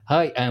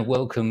Hi, and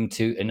welcome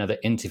to another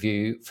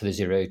interview for the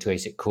Zero to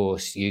ASIC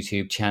course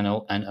YouTube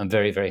channel. And I'm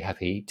very, very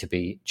happy to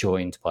be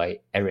joined by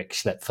Eric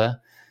Schlaepfer.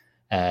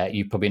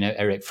 You probably know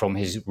Eric from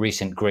his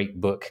recent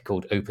great book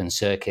called Open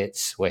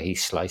Circuits, where he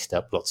sliced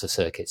up lots of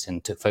circuits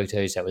and took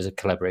photos. That was a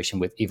collaboration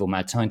with Evil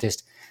Mad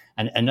Scientist.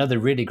 And another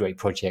really great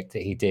project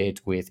that he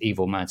did with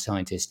Evil Mad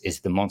Scientist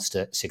is the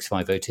MOnSter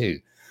 6502.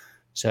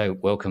 So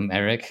welcome,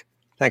 Eric.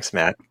 Thanks,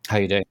 Matt. How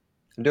are you doing?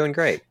 I'm doing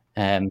great.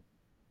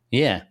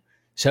 Yeah.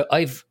 So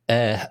I've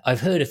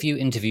heard a few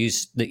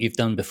interviews that you've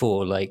done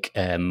before, like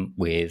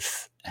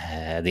with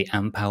the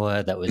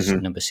Ampower, that was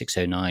number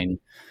 609,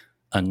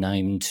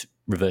 Unnamed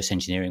Reverse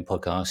Engineering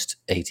Podcast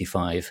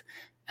 85,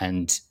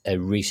 and a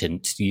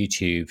recent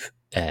YouTube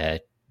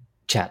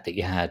chat that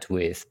you had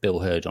with Bill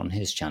Hurd on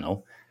his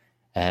channel.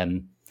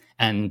 So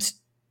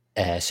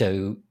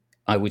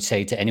I would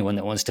say to anyone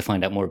that wants to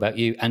find out more about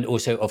you, and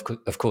also,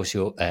 of course,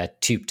 your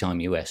Tube Time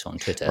US on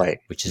Twitter, Right.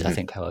 which is, I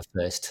think, how I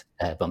first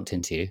bumped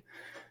into you.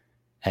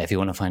 If you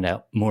want to find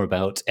out more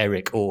about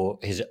Eric or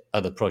his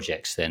other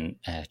projects, then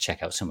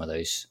check out some of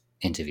those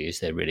interviews.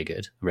 They're really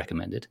good,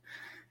 recommended.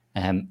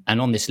 And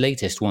on this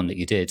latest one that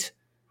you did,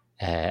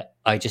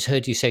 I just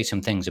heard you say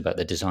some things about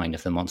the design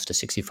of the MOnSter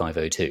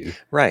 6502.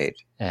 Right.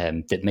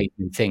 That made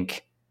me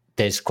think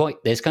there's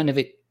kind of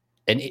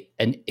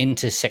an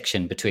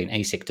intersection between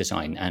ASIC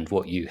design and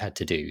what you had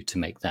to do to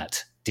make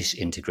that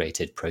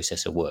disintegrated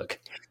processor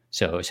work.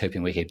 So I was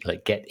hoping we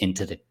could get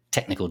into the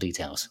technical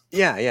details.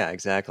 Yeah,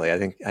 exactly. I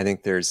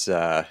think there's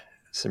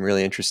some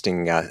really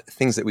interesting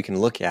things that we can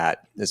look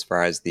at as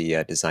far as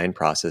the design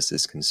process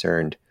is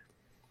concerned.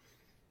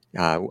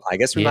 I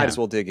guess we might as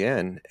well dig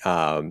in.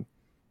 I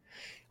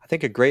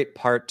think a great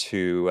part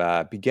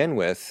to begin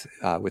with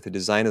the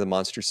design of the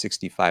MOnSter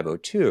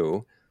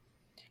 6502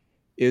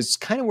 is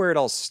kind of where it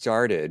all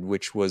started,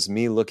 which was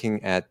me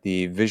looking at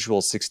the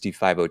Visual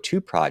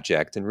 6502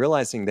 project and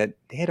realizing that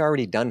they had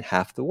already done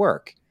half the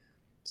work.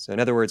 So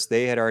in other words,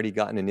 they had already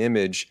gotten an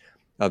image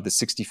of the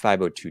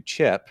 6502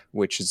 chip,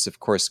 which is, of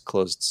course,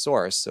 closed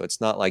source. So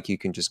it's not like you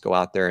can just go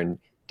out there and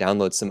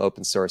download some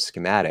open source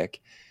schematic.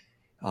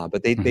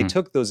 But they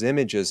took those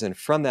images, and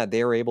from that,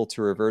 they were able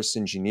to reverse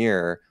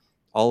engineer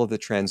all of the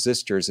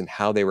transistors and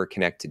how they were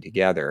connected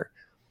together.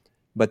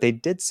 But they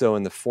did so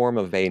in the form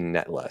of a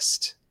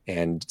netlist.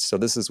 And so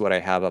this is what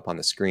I have up on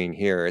the screen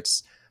here.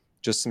 It's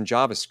just some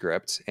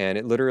JavaScript, and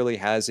it literally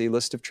has a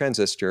list of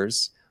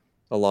transistors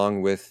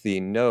along with the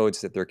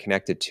nodes that they're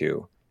connected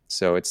to.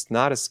 So it's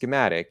not a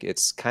schematic,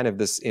 it's kind of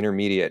this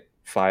intermediate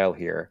file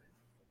here.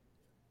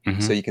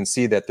 So you can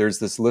see that there's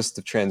this list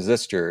of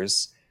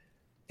transistors,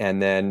 and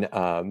then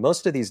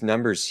most of these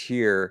numbers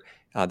here,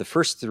 the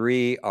first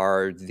three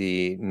are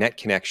the net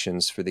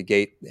connections for the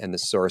gate and the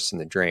source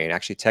and the drain.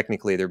 Actually,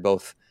 technically, they're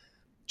both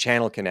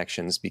channel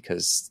connections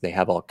because they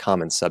have all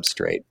common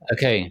substrate.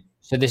 Okay.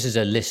 So this is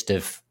a list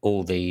of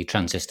all the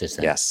transistors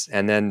then? Yes.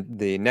 And then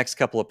the next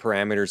couple of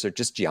parameters are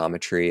just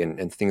geometry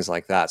and things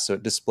like that. So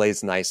it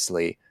displays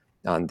nicely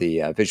on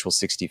the Visual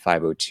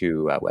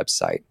 6502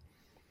 website.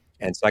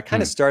 And so I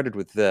kind of started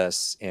with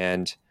this,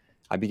 and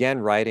I began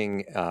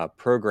writing a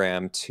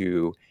program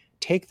to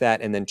take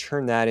that and then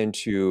turn that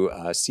into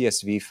a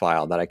CSV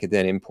file that I could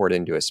then import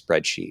into a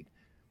spreadsheet.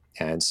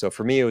 And so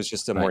for me, it was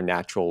just a more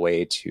natural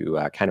way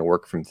to kind of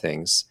work from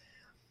things.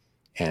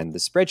 And the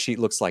spreadsheet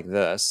looks like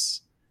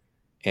this.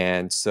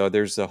 And so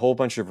there's a whole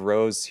bunch of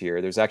rows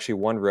here. There's actually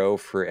one row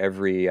for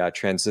every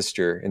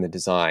transistor in the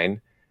design.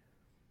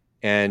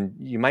 And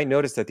you might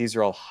notice that these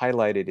are all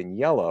highlighted in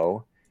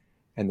yellow.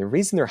 And the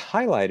reason they're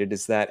highlighted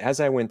is that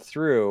as I went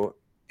through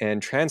and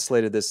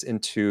translated this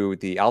into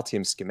the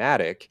Altium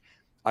schematic,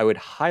 I would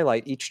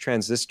highlight each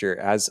transistor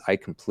as I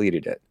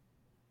completed it.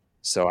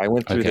 So I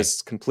went through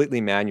this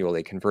completely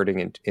manually, converting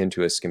it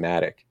into a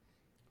schematic.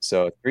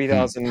 So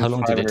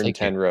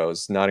 3,510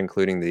 rows, not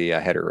including the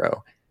header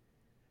row.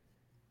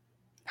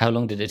 How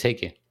long did it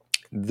take you?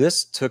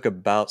 This took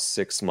about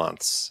 6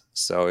 months.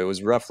 So it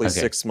was roughly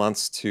 6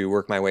 months to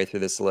work my way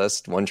through this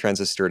list, one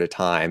transistor at a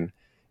time,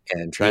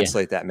 and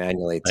translate that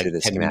manually to the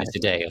 10 schematic. minutes a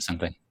day or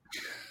something.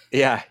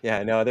 Yeah.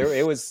 No,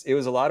 it was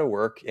a lot of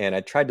work, and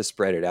I tried to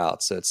spread it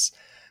out. So it's,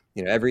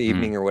 every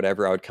evening or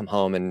whatever, I would come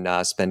home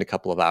and spend a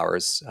couple of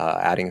hours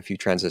adding a few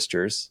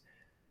transistors.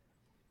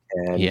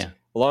 And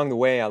along the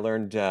way, I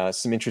learned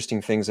some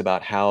interesting things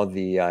about how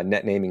the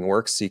net naming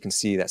works. So you can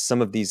see that some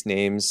of these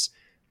names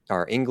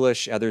are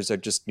English, others are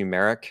just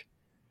numeric.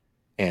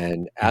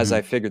 And as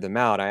I figured them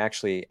out, I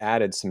actually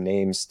added some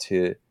names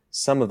to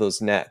some of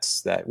those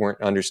nets that weren't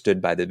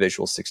understood by the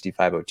Visual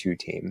 6502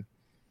 team.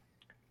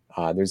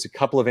 There's a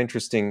couple of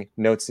interesting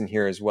notes in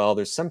here as well.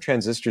 There's some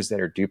transistors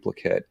that are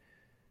duplicate.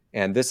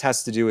 And this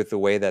has to do with the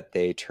way that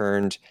they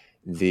turned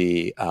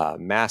the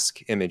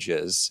mask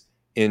images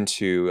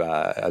into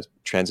a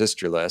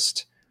transistor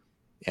list.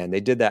 And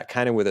they did that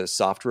kind of with a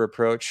software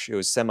approach. It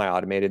was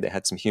semi-automated. They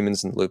had some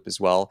humans in the loop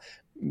as well.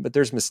 But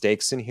there's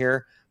mistakes in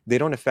here. They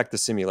don't affect the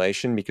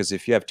simulation, because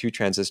if you have two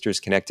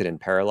transistors connected in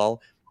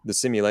parallel, the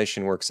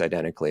simulation works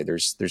identically.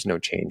 There's no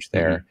change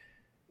there.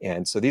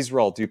 And so these were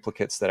all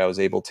duplicates that I was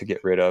able to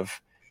get rid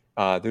of.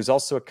 There's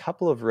also a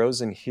couple of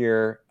rows in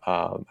here.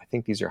 I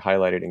think these are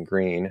highlighted in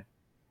green.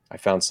 I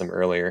found some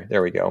earlier.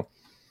 There we go.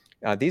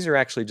 These are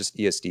actually just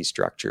ESD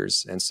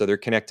structures. And so they're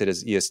connected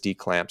as ESD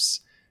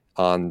clamps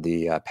on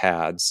the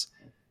pads.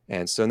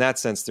 And so in that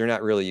sense, they're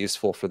not really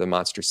useful for the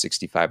MOnSter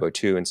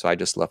 6502. And so I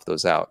just left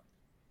those out.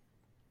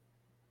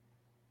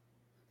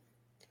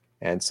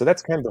 And so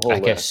that's kind of the whole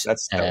list. That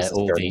was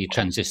all the point.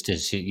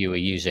 transistors you were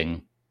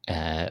using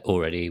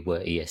already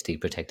were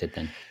ESD protected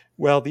then?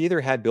 Well, they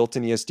either had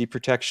built-in ESD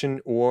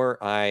protection, or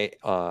I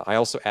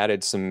also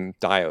added some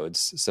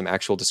diodes, some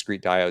actual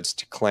discrete diodes,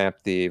 to clamp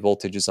the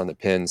voltages on the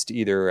pins to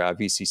either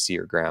VCC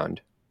or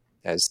ground,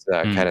 as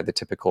kind of the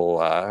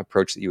typical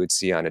approach that you would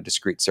see on a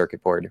discrete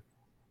circuit board.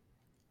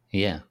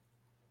 Yeah.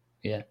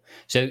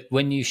 So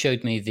when you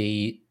showed me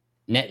the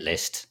net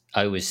list,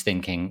 I was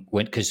thinking,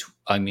 because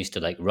I'm used to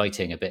like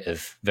writing a bit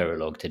of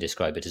Verilog to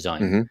describe a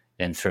design,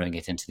 then throwing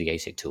it into the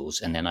ASIC tools,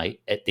 and then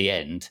at the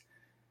end,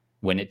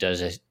 when it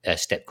does a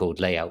step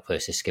called layout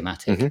versus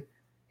schematic,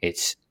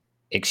 it's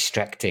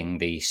extracting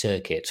the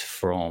circuit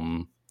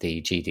from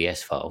the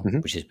GDS file,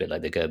 which is a bit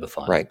like the Gerber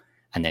file, right,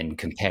 and then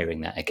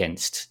comparing that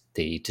against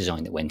the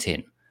design that went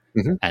in.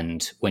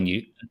 And when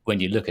you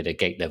look at a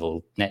gate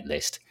level net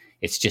list,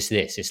 it's just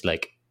this. It's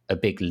like a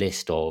big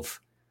list of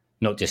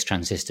not just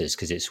transistors,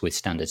 because it's with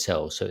standard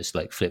cells, so it's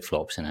like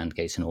flip-flops and AND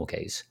gates and OR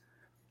gates,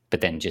 but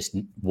then just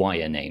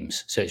wire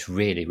names. So it's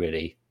really,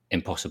 really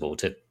impossible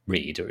to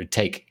read, or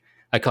take.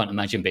 I can't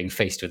imagine being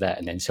faced with that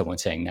and then someone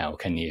saying, now,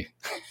 can you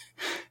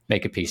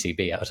make a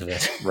PCB out of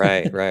it?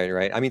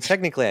 Right. I mean,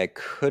 technically, I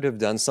could have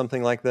done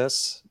something like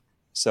this.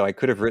 So I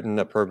could have written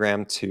a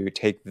program to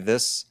take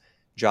this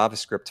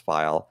JavaScript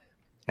file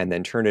and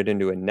then turn it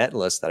into a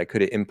netlist that I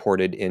could have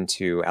imported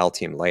into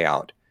Altium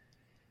Layout.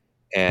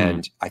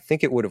 And I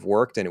think it would have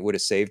worked, and it would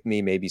have saved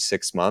me maybe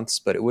 6 months,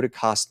 but it would have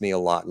cost me a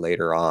lot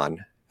later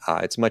on.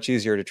 It's much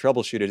easier to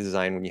troubleshoot a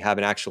design when you have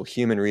an actual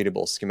human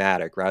readable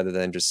schematic rather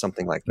than just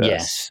something like this.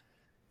 Yes.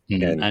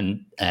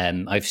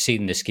 And I've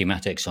seen the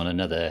schematics on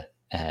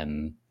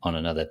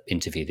another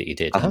interview that you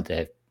did, and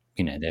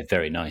they're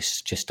very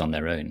nice just on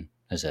their own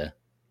as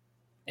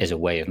a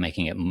way of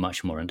making it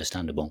much more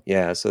understandable.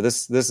 Yeah, so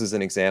this is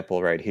an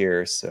example right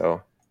here.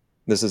 So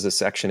this is a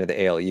section of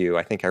the ALU.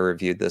 I think I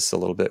reviewed this a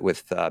little bit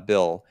with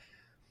Bill,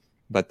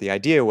 but the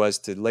idea was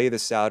to lay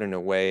this out in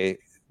a way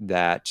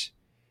that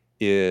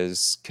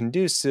is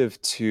conducive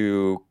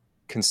to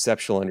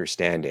conceptual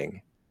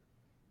understanding.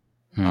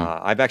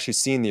 I've actually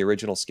seen the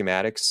original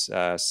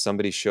schematics.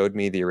 Somebody showed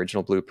me the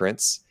original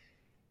blueprints,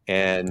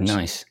 and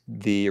nice.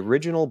 The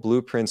original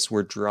blueprints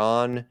were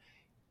drawn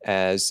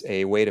as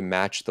a way to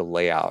match the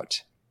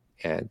layout.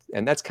 And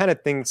that's kind of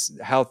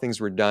how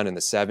things were done in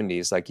the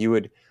 70s. Like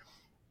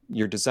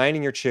you're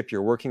designing your chip,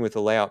 you're working with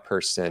a layout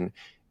person,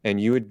 and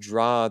you would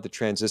draw the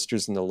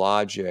transistors and the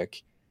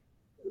logic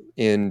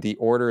in the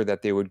order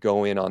that they would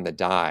go in on the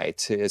die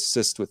to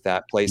assist with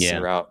that place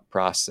and route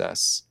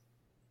process.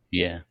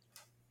 Yeah.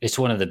 It's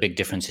one of the big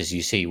differences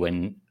you see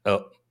when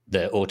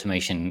the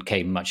automation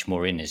came much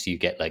more in, as you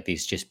get like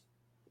these just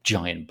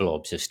giant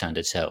blobs of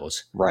standard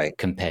cells, right,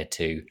 compared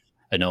to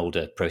an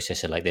older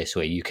processor like this,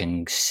 where you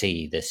can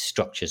see the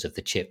structures of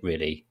the chip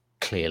really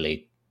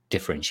clearly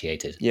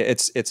differentiated. Yeah,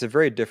 it's a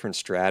very different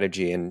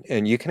strategy,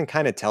 and you can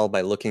kind of tell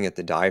by looking at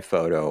the die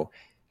photo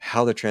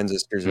how the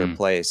transistors are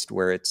placed,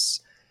 where it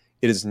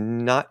is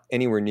not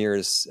anywhere near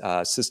as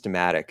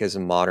systematic as a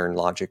modern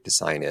logic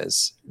design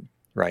is,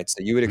 right? So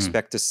you would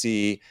expect to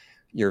see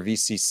your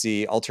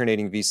VCC,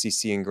 alternating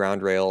VCC and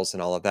ground rails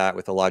and all of that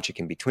with the logic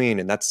in between,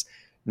 and that's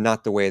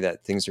not the way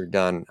that things are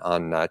done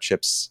on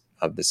chips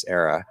of this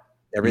era.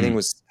 Everything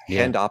was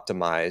hand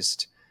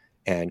optimized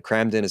and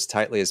crammed in as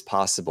tightly as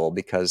possible,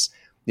 because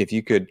if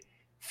you could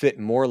fit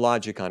more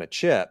logic on a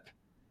chip,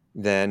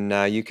 then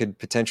you could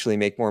potentially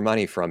make more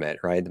money from it,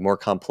 right? The more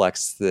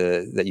complex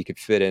that you could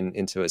fit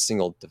into a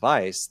single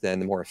device, then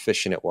the more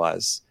efficient it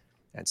was.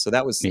 And so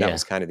that was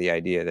kind of the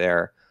idea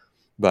there.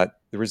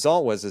 But the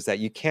result is that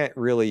you can't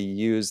really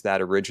use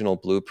that original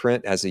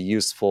blueprint as a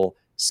useful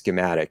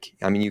schematic.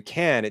 I mean, you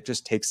can, it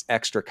just takes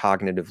extra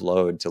cognitive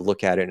load to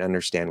look at it and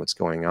understand what's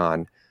going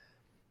on.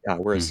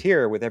 Whereas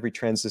here, with every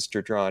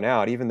transistor drawn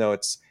out, even though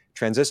it's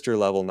transistor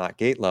level, not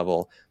gate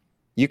level,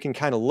 you can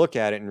kind of look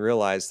at it and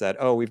realize that,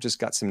 oh, we've just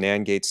got some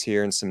NAND gates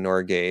here and some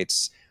NOR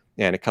gates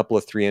and a couple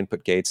of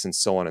 3-input gates and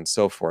so on and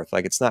so forth.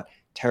 Like, it's not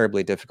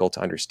terribly difficult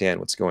to understand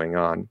what's going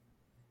on.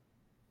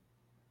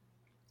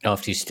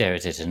 After you stare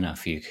at it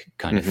enough, you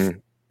kind of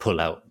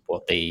pull out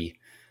what the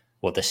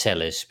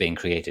cell is being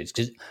created.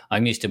 Because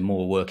I'm used to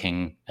more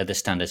working at the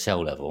standard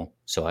cell level,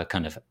 so I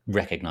kind of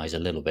recognize a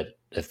little bit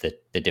of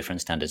the different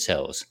standard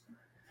cells.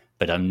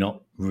 But I'm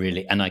not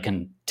really, and I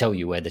can tell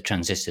you where the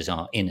transistors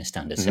are in a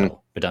standard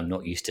cell, but I'm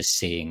not used to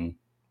seeing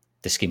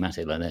the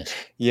schematic like this.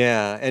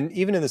 Yeah, and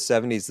even in the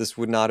 70s, this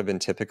would not have been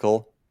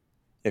typical.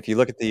 If you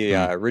look at the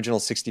original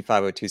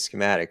 6502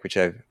 schematic, which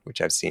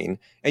I've seen,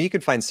 and you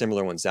could find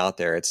similar ones out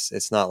there,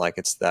 it's not like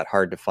it's that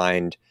hard to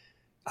find.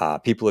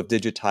 People have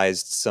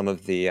digitized some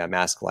of the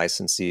mask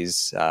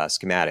licensees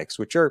schematics,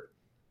 which are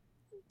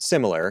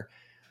similar,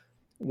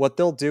 What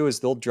they'll do is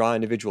they'll draw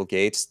individual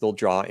gates. They'll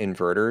draw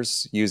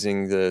inverters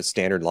using the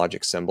standard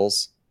logic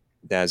symbols,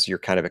 as you're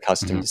kind of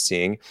accustomed to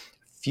seeing.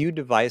 Few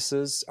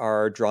devices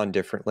are drawn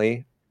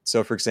differently.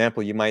 So for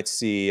example, you might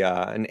see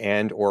an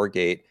AND OR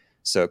gate.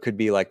 So it could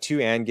be like two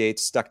AND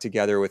gates stuck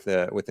together with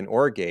an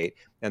OR gate,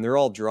 and they're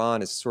all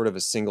drawn as sort of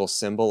a single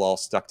symbol, all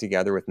stuck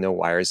together with no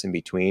wires in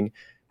between.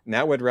 And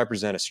that would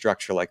represent a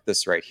structure like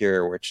this right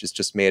here, which is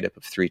just made up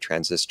of 3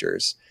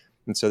 transistors.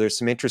 And so there's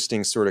some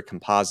interesting sort of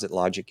composite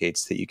logic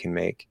gates that you can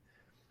make.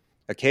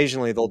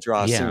 Occasionally, they'll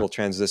draw a single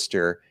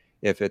transistor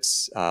if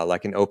it's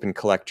like an open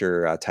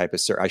collector type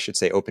of I should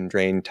say open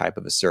drain type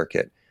of a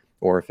circuit,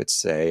 or if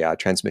it's a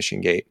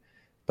transmission gate.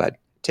 But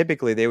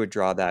typically, they would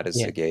draw that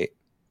as a gate.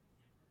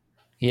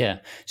 Yeah.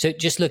 So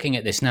just looking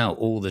at this now,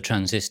 all the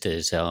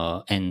transistors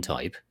are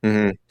N-type.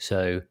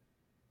 So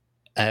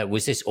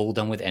was this all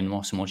done with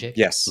NMOS logic?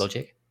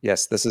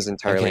 Yes, this is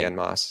entirely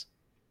NMOS.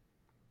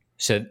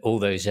 So all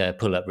those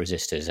pull-up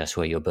resistors, that's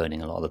where you're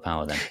burning a lot of the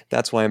power then?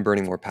 That's why I'm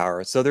burning more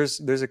power. So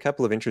there's a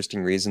couple of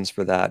interesting reasons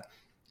for that.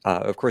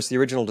 Of course, the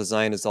original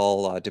design is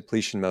all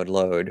depletion mode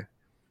load,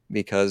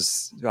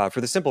 because for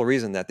the simple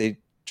reason that they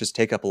just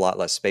take up a lot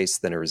less space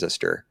than a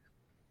resistor.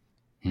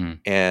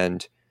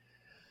 And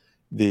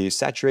the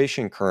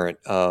saturation current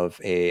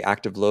of a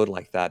active load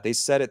like that, they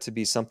set it to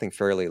be something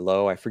fairly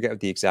low. I forget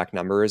what the exact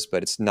number is,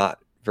 but it's not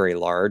very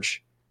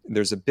large.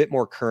 There's a bit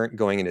more current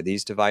going into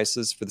these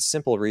devices for the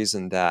simple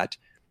reason that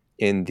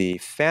in the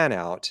fan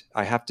out,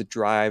 I have to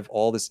drive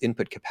all this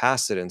input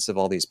capacitance of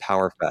all these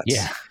power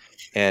FETs.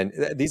 And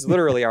these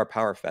literally are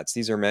power FETs.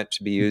 These are meant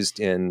to be used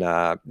in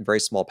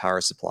very small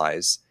power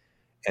supplies.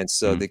 And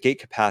so the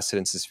gate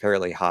capacitance is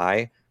fairly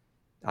high.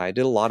 I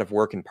did a lot of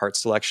work in part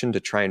selection to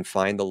try and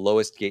find the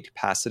lowest gate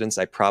capacitance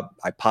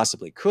I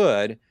possibly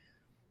could.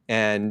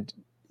 And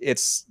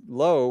it's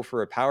low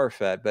for a power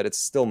FET, but it's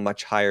still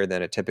much higher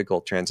than a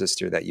typical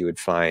transistor that you would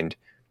find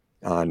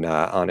on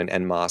an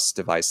NMOS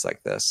device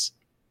like this.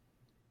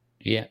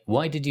 Yeah.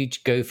 Why did you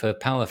go for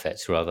power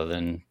FETs rather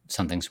than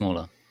something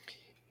smaller?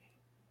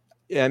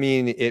 I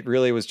mean, it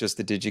really was just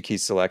the DigiKey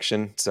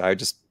selection. So I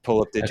just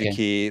pull up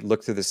DigiKey,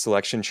 look through the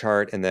selection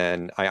chart, and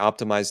then I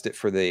optimized it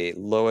for the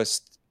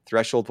lowest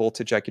threshold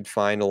voltage I could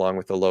find along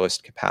with the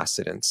lowest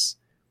capacitance.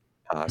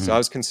 So I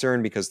was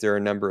concerned because there are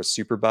a number of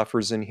super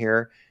buffers in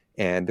here,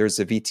 and there's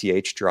a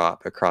VTH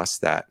drop across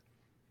that.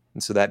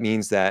 And so that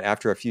means that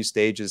after a few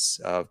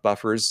stages of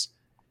buffers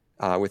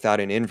without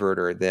an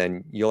inverter,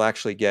 then you'll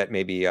actually get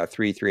maybe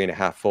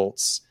 3.5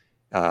 volts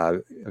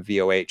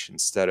VOH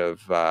instead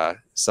of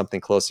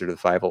something closer to the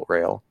 5-volt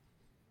rail.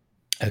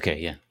 Okay,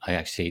 yeah.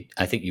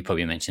 I think you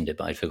probably mentioned it,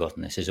 but I'd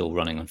forgotten this is all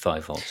running on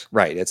 5 volts.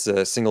 Right. It's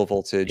a single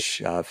voltage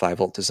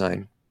 5-volt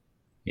design.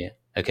 Yeah.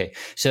 Okay.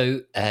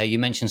 So you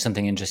mentioned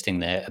something interesting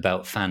there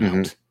about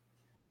fan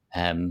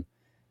out.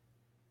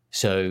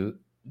 So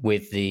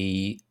with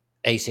the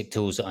ASIC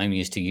tools that I'm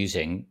used to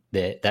using,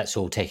 that's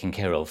all taken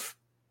care of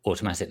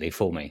automatically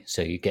for me.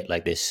 So you get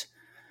like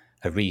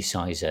a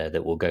resizer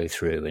that will go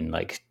through and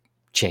like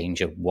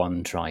change a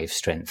 1 drive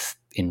strength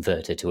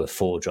inverter to a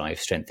 4 drive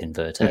strength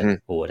inverter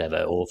or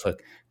whatever. Or for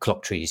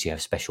clock trees, you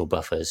have special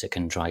buffers that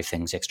can drive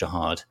things extra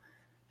hard.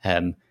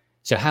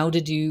 So how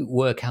did you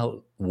work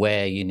out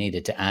where you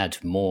needed to add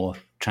more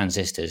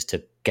transistors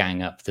to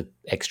gang up the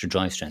extra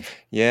drive strength?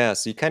 Yeah,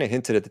 so you kind of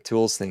hinted at the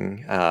tools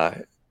thing.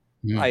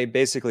 I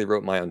basically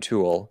wrote my own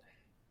tool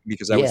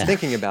because I was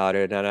thinking about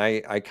it, and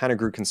I kind of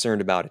grew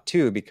concerned about it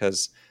too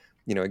because,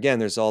 again,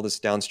 there's all this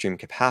downstream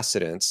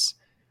capacitance,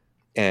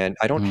 and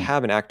I don't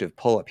have an active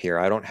pull-up here.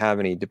 I don't have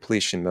any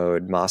depletion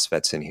mode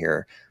MOSFETs in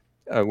here,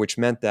 which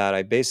meant that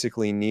I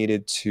basically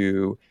needed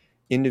to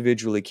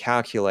individually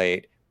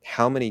calculate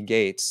how many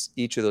gates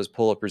each of those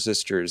pull-up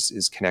resistors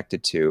is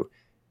connected to,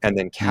 and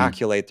then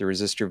calculate the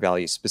resistor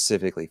value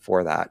specifically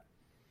for that.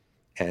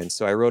 And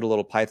so I wrote a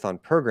little Python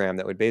program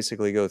that would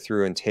basically go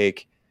through and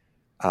take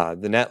the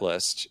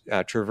netlist,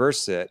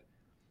 traverse it,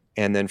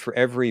 and then for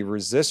every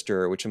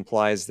resistor, which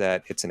implies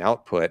that it's an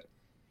output,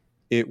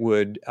 it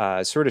would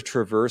sort of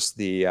traverse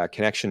the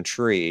connection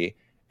tree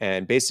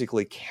and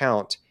basically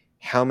count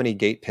how many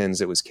gate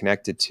pins it was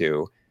connected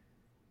to,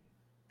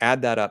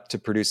 add that up to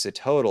produce a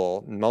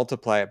total,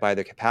 multiply it by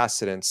the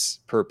capacitance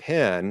per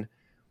pin,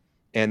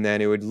 and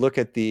then it would look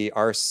at the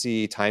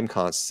RC time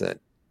constant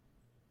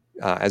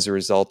as a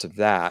result of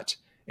that.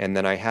 And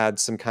then I had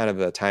some kind of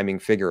a timing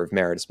figure of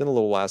merit. It's been a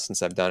little while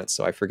since I've done it,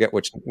 so I forget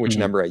which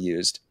number I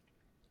used.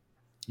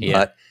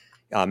 But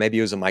maybe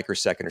it was a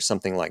microsecond or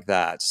something like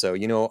that. So,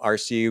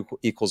 RC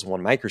equals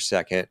 1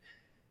 microsecond.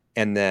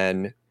 And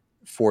then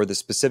for the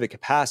specific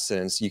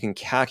capacitance, you can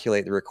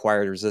calculate the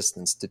required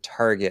resistance to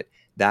target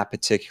that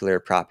particular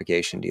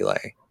propagation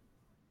delay.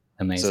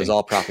 Amazing. So it's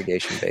all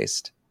propagation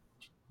based.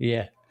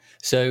 Yeah.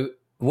 So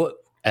what?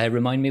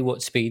 Remind me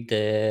what speed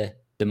the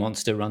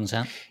MOnSter runs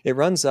at? It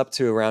runs up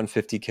to around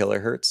 50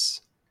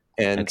 kilohertz.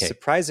 And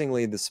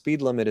surprisingly, the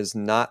speed limit is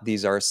not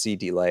these RC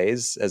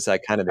delays, as I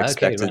kind of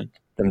expected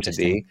them to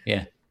be.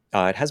 Yeah.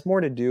 It has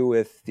more to do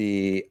with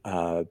the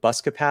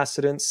bus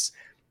capacitance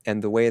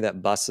and the way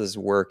that buses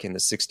work in the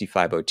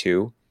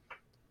 6502.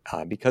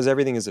 because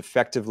everything is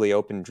effectively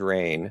open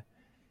drain,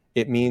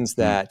 it means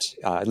that,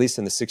 at least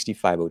in the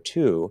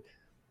 6502,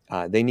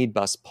 they need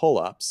bus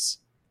pull-ups.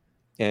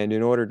 And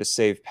in order to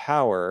save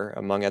power,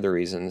 among other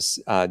reasons,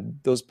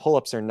 those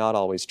pull-ups are not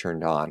always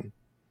turned on.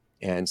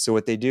 And so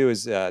what they do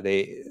is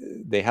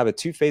they have a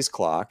two-phase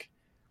clock,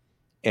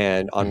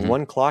 and on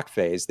one clock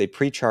phase, they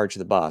pre-charge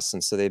the bus.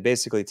 And so they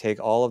basically take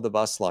all of the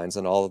bus lines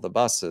on all of the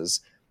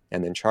buses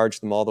and then charge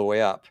them all the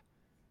way up.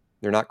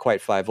 They're not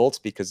quite 5 volts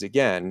because,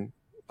 again,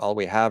 all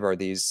we have are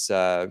these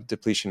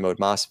depletion mode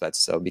MOSFETs.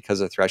 So because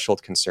of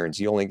threshold concerns,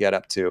 you only get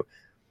up to,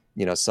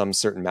 some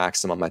certain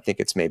maximum. I think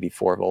it's maybe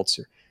 4 volts.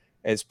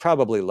 It's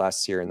probably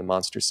less here in the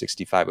MOnSter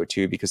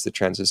 6502 because the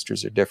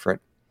transistors are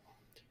different.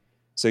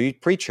 So you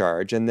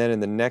pre-charge, and then in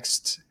the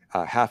next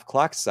half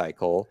clock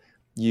cycle,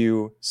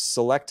 you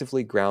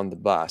selectively ground the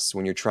bus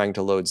when you're trying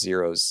to load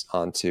zeros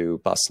onto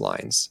bus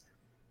lines.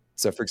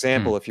 So for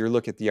example, if you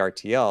look at the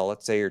RTL,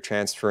 let's say you're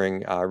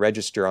transferring a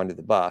register onto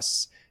the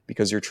bus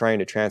because you're trying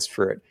to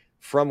transfer it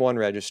from one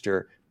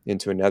register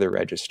into another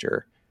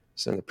register.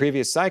 So in the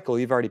previous cycle,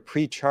 you've already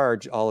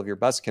pre-charged all of your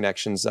bus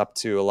connections up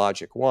to a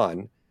logic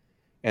 1.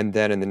 And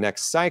then in the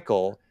next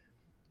cycle,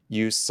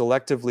 you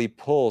selectively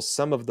pull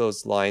some of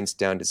those lines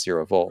down to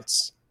 0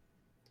 volts.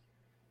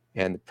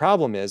 And the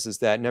problem is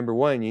that, number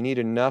one, you need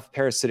enough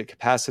parasitic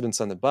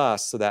capacitance on the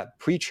bus so that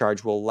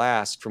pre-charge will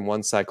last from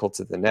one cycle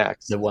to the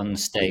next. The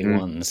ones stay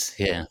ones,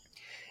 yeah.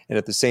 And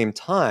at the same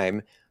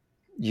time,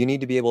 you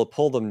need to be able to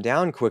pull them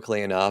down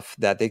quickly enough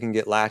that they can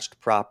get latched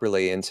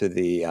properly into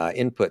the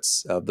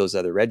inputs of those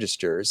other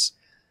registers.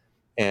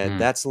 And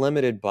that's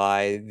limited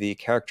by the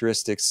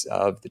characteristics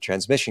of the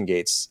transmission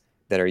gates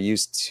that are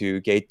used to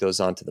gate those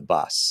onto the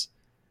bus.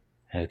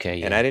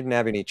 Okay. And I didn't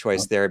have any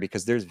choice there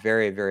because there's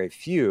very, very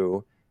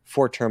few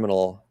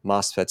 4-terminal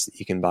MOSFETs that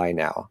you can buy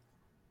now.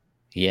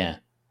 Yeah.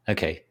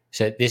 Okay.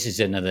 So this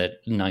is another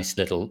nice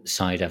little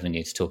side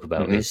avenue to talk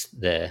about is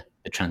the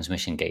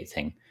transmission gate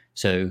thing.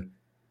 So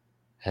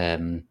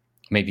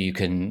maybe you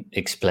can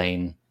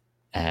explain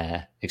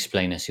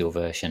us your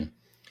version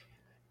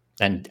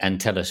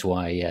and tell us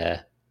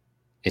why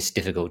it's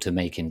difficult to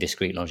make in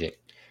discrete logic.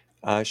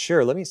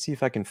 Sure. Let me see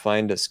if I can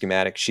find a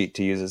schematic sheet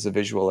to use as a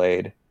visual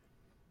aid.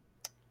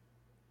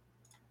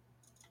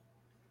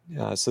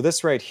 So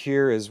this right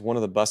here is one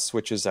of the bus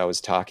switches I was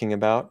talking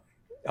about.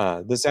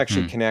 This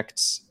actually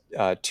connects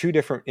 2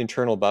 different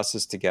internal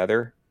buses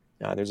together.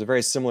 There's a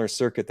very similar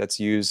circuit that's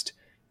used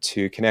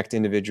to connect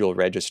individual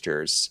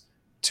registers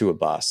to a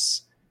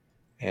bus.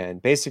 And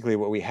basically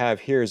what we have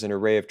here is an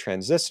array of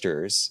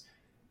transistors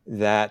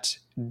that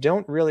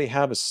don't really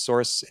have a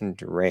source and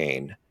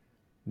drain.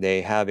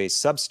 They have a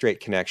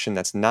substrate connection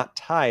that's not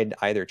tied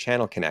to either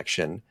channel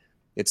connection.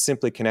 It's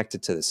simply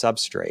connected to the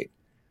substrate.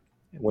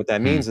 And what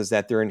that means is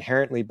that they're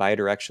inherently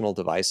bidirectional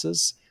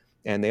devices,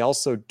 and they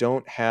also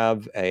don't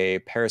have a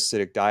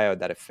parasitic diode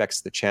that affects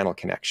the channel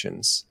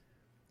connections.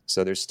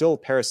 So there's still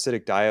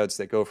parasitic diodes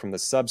that go from the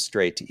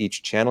substrate to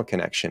each channel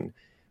connection,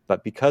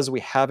 but because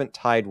we haven't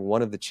tied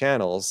one of the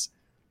channels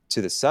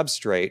to the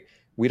substrate,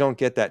 we don't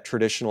get that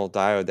traditional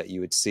diode that you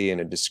would see in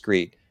a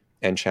discrete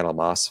N-channel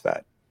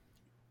MOSFET.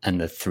 And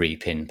the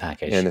 3-pin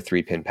package. And the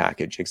 3-pin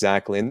package,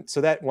 exactly. And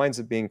so that winds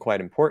up being quite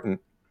important.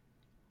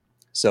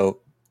 So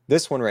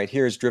this one right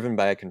here is driven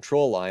by a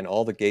control line.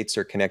 All the gates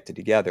are connected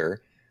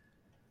together.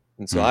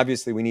 And so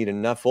obviously we need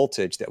enough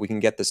voltage that we can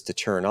get this to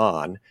turn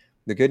on.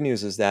 The good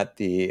news is that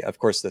of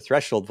course, the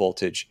threshold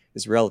voltage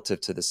is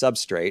relative to the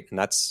substrate, and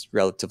that's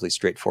relatively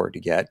straightforward to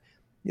get.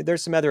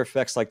 There's some other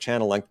effects like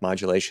channel length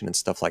modulation and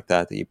stuff like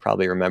that you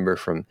probably remember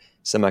from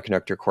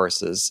semiconductor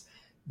courses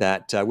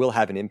that will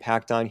have an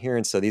impact on here.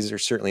 And so these are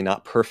certainly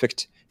not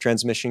perfect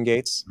transmission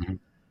gates,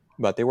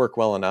 but they work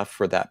well enough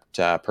for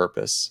that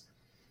purpose.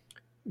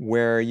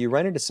 Where you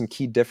run into some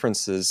key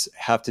differences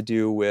have to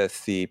do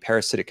with the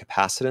parasitic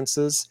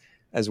capacitances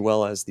as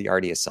well as the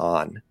RDS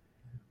on.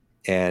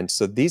 And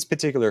so these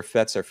particular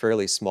FETs are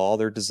fairly small.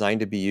 They're designed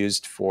to be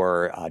used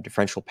for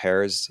differential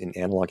pairs in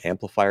analog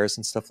amplifiers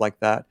and stuff like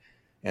that.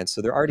 And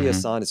so their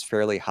RDS on is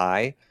fairly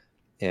high,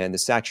 and the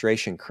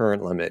saturation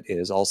current limit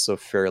is also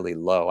fairly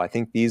low. I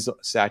think these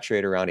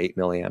saturate around 8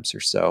 milliamps or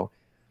so.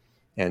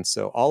 And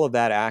so all of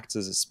that acts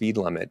as a speed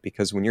limit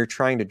because when you're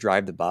trying to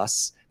drive the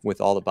bus with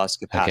all the bus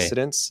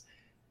capacitance,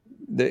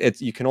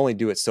 you can only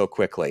do it so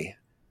quickly.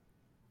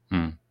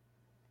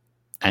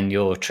 And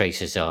your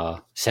traces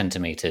are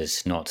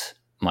centimeters, not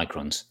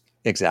microns.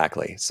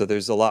 Exactly. So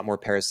there's a lot more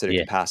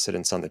parasitic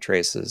capacitance on the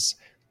traces.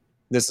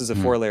 This is a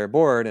 4-layer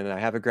board, and I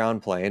have a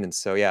ground plane. And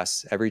so,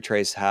 yes, every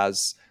trace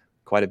has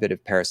quite a bit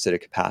of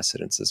parasitic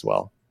capacitance as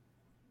well.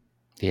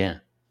 Yeah.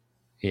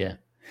 Yeah.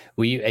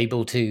 Were you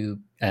able to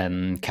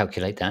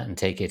calculate that and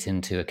take it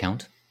into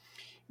account?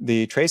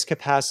 The trace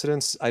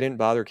capacitance, I didn't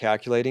bother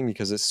calculating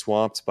because it's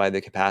swamped by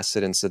the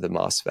capacitance of the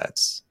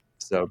MOSFETs.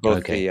 So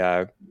both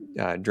the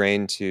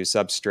drain to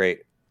substrate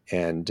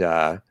and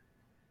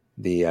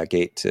the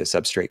gate to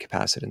substrate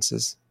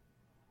capacitances.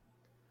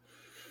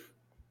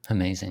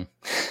 Amazing.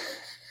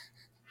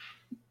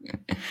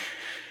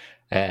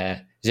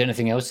 Is there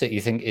anything else that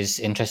you think is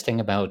interesting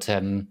about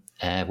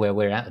where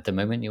we're at the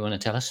moment you want to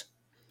tell us?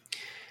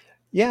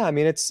 Yeah, I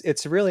mean,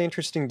 it's a really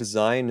interesting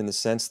design in the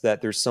sense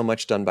that there's so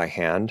much done by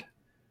hand.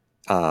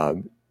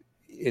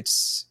 It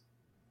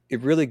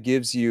really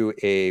gives you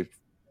a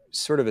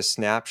sort of a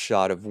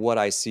snapshot of what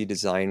IC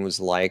design was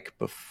like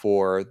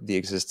before the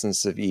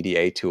existence of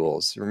EDA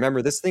tools.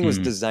 Remember, this thing was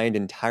designed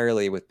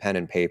entirely with pen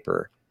and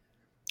paper.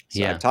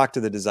 So I've talked to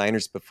the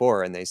designers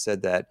before, and they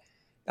said that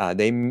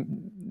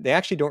they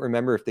actually don't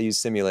remember if they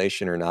used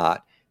simulation or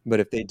not. But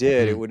if they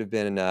did, it would have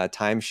been a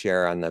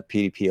timeshare on the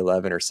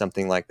PDP-11 or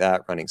something like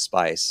that running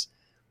Spice.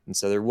 And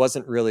so there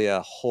wasn't really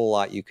a whole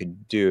lot you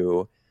could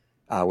do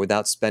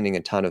without spending a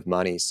ton of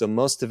money. So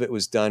most of it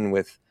was done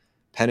with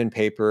pen and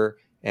paper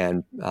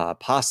and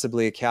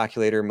possibly a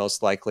calculator,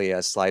 most likely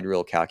slide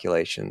rule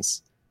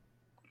calculations.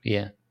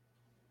 Yeah.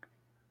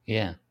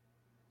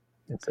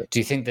 Do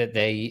you think that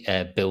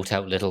they built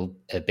out little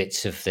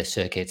bits of the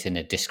circuit in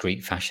a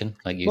discrete fashion,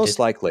 like you most did,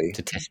 likely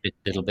to test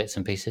little bits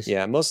and pieces?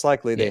 Yeah, most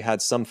likely they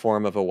had some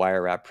form of a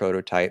wire wrap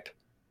prototype.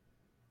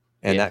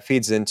 And that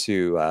feeds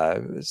into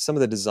some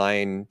of the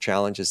design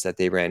challenges that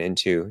they ran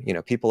into. You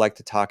know, people like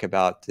to talk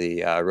about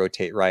the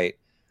rotate right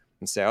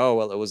and say, oh,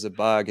 well, it was a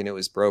bug and it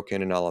was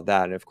broken and all of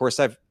that. And of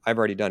course, I've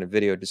already done a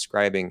video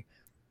describing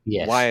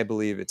why I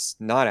believe it's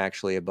not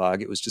actually a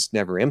bug. It was just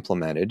never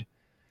implemented.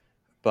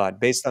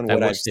 But based on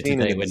what I've seen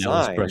in the when design,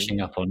 I was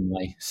brushing up on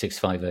my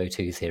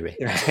 6502 theory.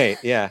 Right,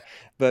 yeah.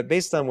 But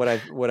based on what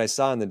I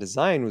saw in the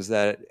design was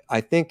that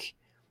I think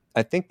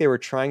they were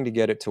trying to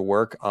get it to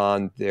work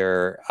on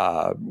their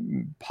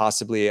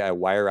possibly a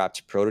wire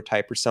wrapped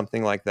prototype or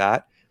something like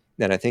that.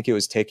 And I think it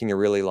was taking a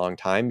really long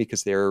time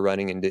because they were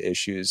running into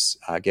issues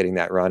getting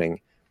that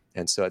running.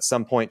 And so at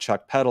some point,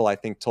 Chuck Peddle, I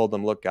think, told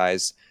them, look,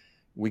 guys,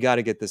 we got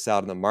to get this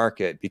out in the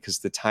market because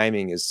the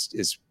timing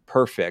is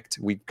perfect.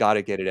 We've got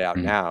to get it out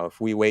now. If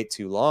we wait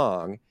too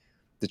long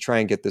to try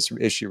and get this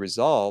issue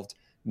resolved,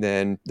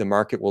 then the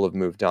market will have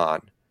moved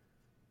on.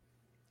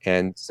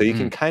 And so you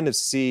can kind of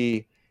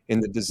see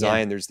in the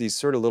design, there's these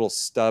sort of little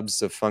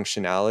stubs of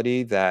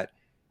functionality that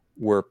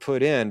were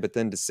put in, but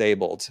then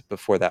disabled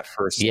before that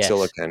first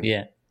silicon.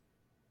 Yeah.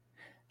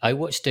 I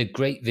watched a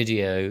great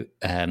video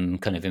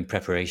kind of in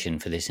preparation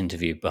for this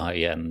interview by,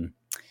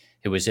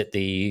 it was at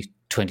the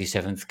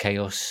 27th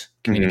Chaos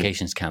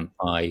Communications Camp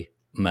by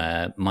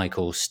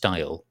Michael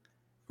Stile,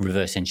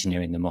 reverse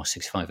engineering the MOS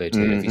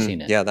 6502. Have you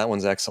seen it? Yeah, that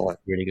one's excellent.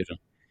 Really good one.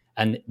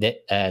 And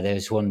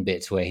there's one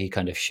bit where he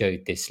kind of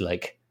showed this,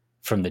 like,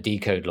 from the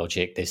decode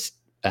logic, this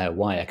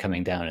wire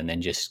coming down and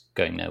then just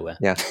going nowhere.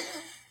 Yeah,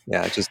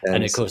 it just ends.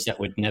 And of course, that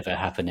would never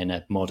happen in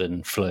a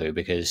modern flow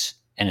because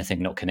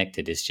anything not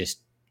connected is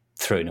just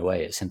thrown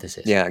away at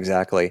synthesis. Yeah,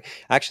 exactly.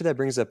 Actually, that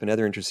brings up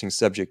another interesting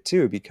subject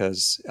too,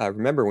 because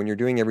remember, when you're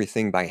doing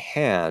everything by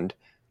hand,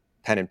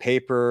 pen and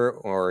paper,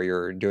 or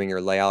you're doing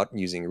your layout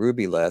using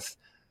rubylith,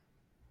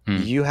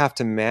 you have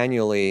to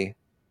manually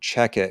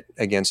check it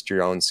against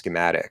your own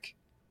schematic.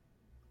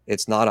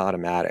 It's not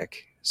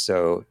automatic.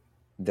 So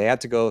they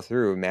had to go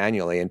through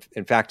manually. And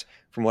in fact,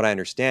 from what I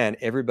understand,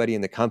 everybody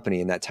in the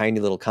company, in that tiny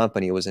little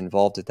company, was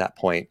involved at that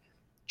point,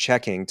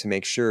 checking to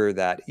make sure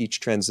that each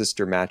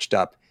transistor matched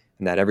up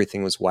and that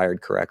everything was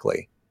wired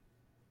correctly.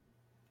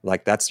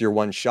 Like, that's your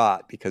one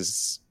shot,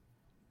 because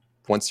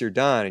once you're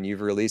done and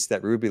you've released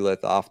that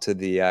rubylith off to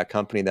the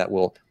company that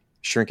will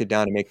shrink it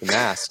down and make the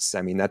masks,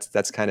 I mean,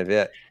 that's kind of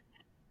it.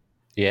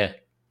 Yeah,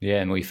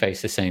 and we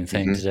face the same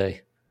thing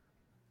today.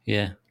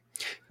 Yeah.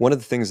 One of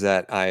the things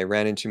that I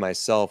ran into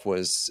myself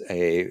was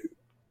a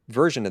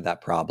version of that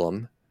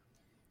problem.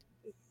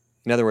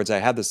 In other words, I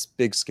had this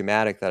big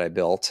schematic that I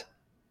built,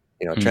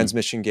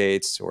 transmission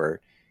gates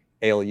or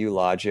ALU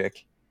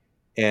logic,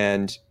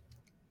 and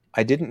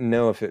I didn't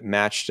know if it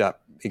matched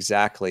up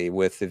exactly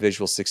with the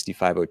Visual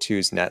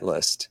 6502's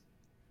netlist.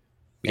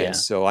 Yeah. And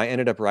so I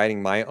ended up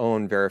writing my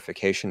own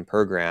verification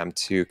program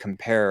to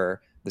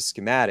compare the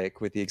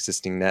schematic with the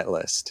existing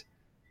netlist.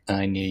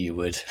 I knew you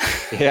would.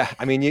 Yeah,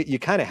 I mean, you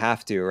kind of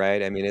have to,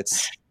 right? I mean,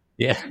 it's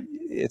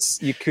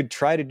you could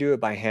try to do it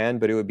by hand,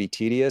 but it would be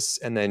tedious,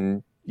 and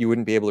then you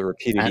wouldn't be able to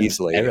repeat it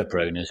easily. Error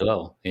prone as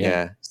well.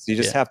 Yeah, so you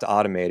just have to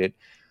automate it.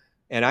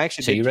 And I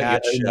actually did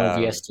catch your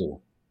own LVS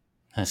tool.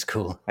 That's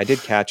cool. I did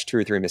catch 2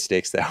 or 3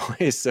 mistakes that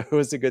way, so it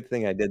was a good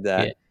thing I did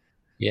that.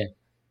 Yeah.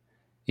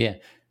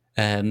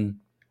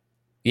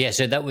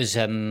 So that was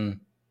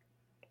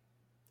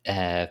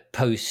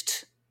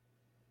post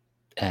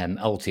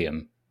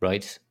Altium,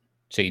 right?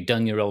 So you'd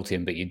done your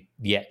Altium, but you'd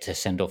yet to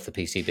send off the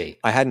PCB.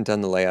 I hadn't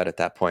done the layout at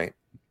that point.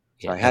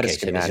 So I had a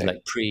schematic. So this is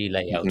like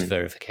pre-layout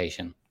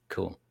verification.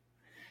 Cool.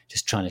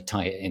 Just trying to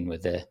tie it in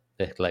with the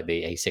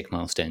ASIC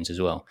milestones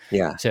as well.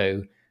 Yeah.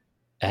 So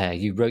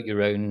you wrote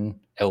your own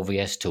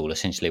LVS tool,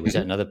 essentially. Was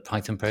that another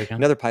Python program?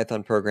 Another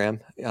Python program.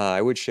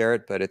 I would share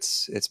it, but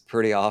it's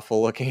pretty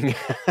awful looking.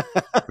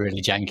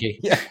 Really janky?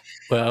 Yeah.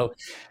 Well,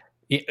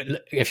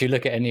 if you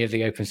look at any of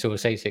the open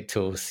source ASIC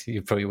tools,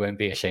 you probably won't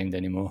be ashamed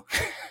anymore.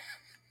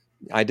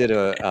 I did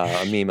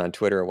a meme on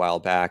Twitter a while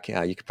back.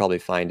 You could probably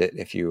find it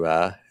if you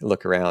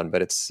look around,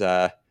 but it's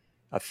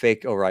a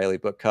fake O'Reilly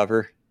book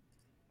cover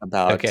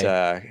about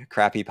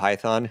crappy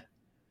Python.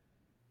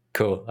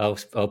 Cool. I'll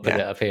put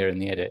it up here in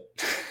the edit.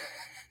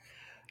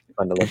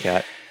 Fun to look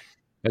at.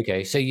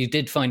 Okay, so you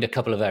did find a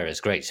couple of errors.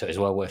 Great. So it's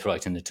well worth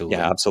writing the tool.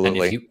 Yeah,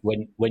 absolutely. And if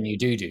you, when you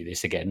do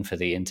this again for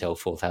the Intel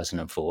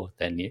 4004,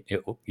 then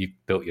you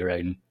built your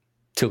own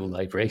tool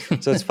library.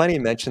 So it's funny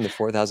you mentioned the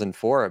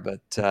 4004,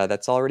 but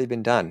that's already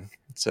been done.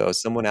 So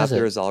someone out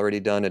there has already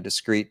done a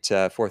discrete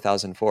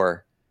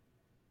 4004.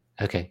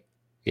 Okay.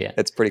 Yeah.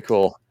 It's pretty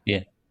cool.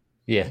 Yeah.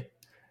 Yeah.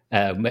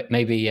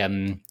 Maybe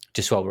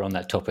just while we're on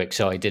that topic,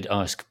 so I did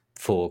ask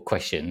for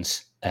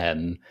questions,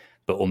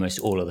 but almost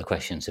all of the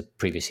questions have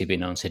previously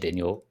been answered in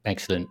your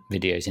excellent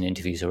videos and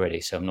interviews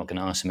already. So I'm not going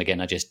to ask them again.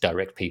 I just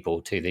direct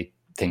people to the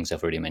things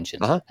I've already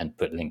mentioned and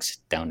put links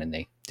down in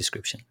the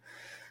description.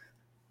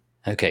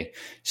 Okay.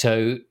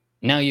 So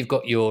now you've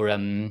got your,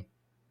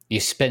 you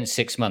spent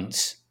 6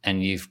 months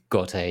and you've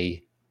got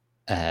a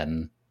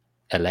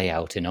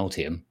layout in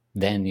Altium.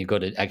 Then you've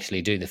got to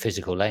actually do the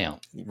physical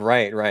layout.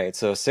 Right.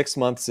 So 6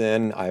 months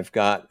in, I've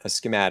got a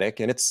schematic,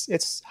 and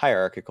it's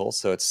hierarchical,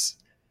 so it's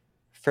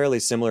fairly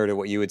similar to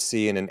what you would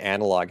see in an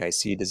analog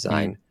IC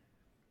design.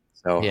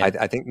 So yeah.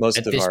 I think most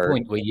at of this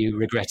point, were you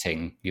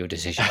regretting your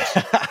decisions?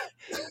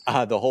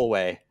 The whole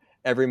way.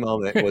 Every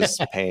moment was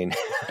pain.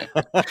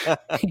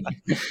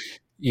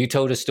 You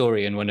told a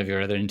story in one of your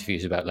other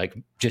interviews about like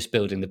just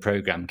building the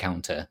program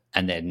counter,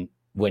 and then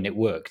when it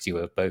worked, you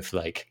were both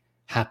like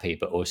happy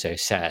but also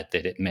sad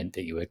that it meant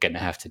that you were going to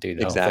have to do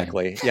the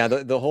whole thing. Yeah,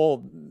 the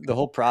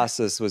whole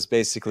process was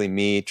basically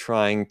me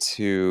trying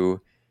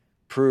to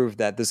prove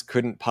that this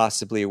couldn't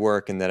possibly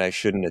work and that I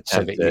shouldn't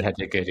attempt it. So that you had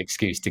a good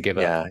excuse to give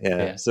up.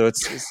 Yeah. So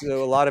a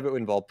lot of it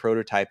would involve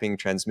prototyping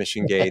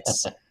transmission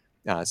gates.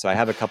 So I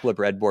have a couple of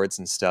breadboards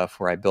and stuff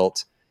where I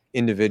built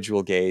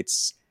individual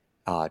gates,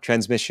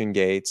 transmission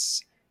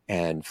gates,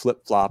 and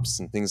flip-flops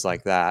and things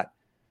like that.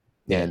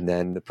 Yeah. And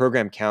then the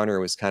program counter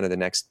was kind of the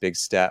next big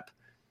step.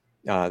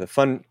 The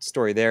fun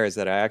story there is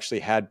that I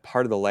actually had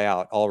part of the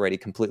layout already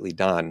completely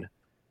done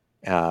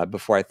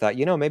before I thought,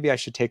 maybe I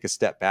should take a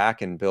step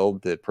back and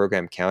build the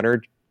program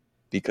counter,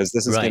 because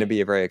this is going to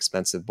be a very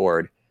expensive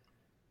board.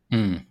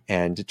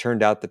 And it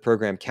turned out the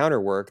program counter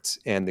worked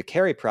and the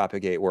carry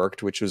propagate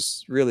worked, which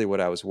was really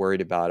what I was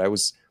worried about. I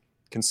was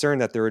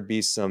concerned that there would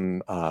be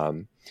some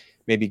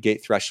maybe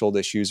gate threshold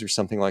issues or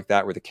something like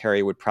that, where the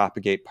carry would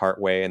propagate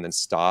partway and then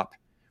stop,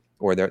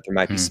 or there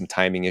might be some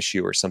timing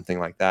issue or something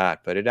like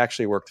that. But it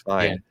actually worked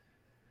fine.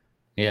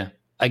 Yeah.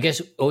 I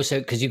guess also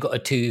because you've got a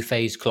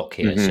 2-phase clock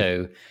here.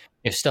 So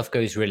if stuff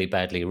goes really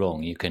badly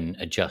wrong, you can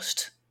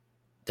adjust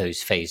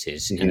those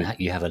phases and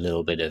you have a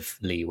little bit of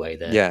leeway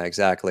there. Yeah,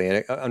 exactly.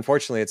 And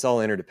unfortunately, it's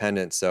all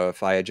interdependent. So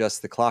if I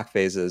adjust the clock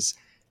phases,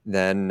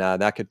 then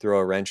that could throw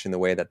a wrench in the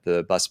way that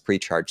the bus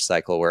pre-charge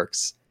cycle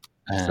works.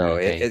 So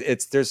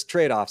there's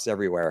trade-offs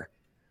everywhere.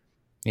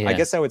 Yeah. I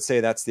guess I would say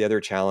that's the other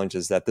challenge,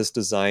 is that this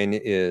design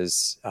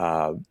is,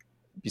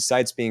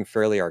 besides being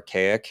fairly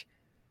archaic,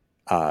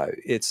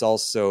 it's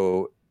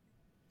also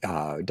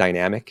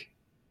dynamic,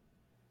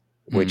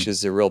 which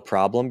is a real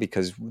problem,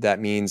 because that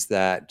means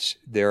that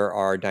there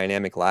are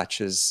dynamic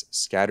latches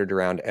scattered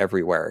around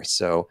everywhere.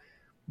 So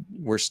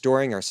we're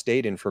storing our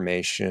state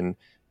information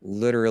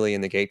literally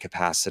in the gate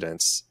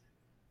capacitance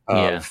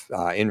of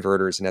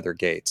inverters and other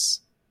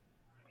gates.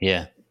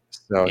 Yeah.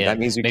 So that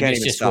means we can't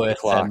even stop the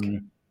clock.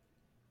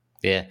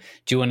 Do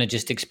you want to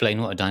just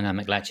explain what a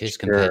dynamic latch is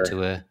compared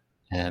to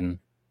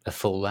a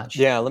full latch?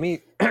 Yeah, let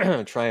me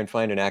try and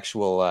find an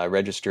actual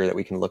register that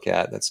we can look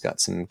at that's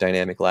got some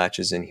dynamic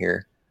latches in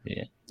here.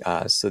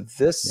 Yeah. So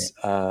this,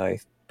 I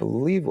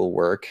believe, will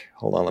work.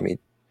 Hold on, let me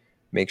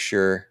make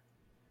sure.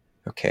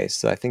 Okay,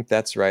 so I think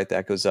that's right.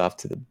 That goes off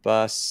to the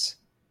bus.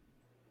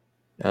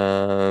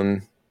 No,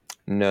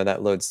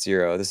 that loads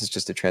 0. This is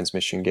just a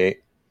transmission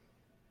gate.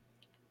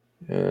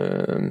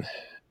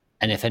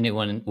 And if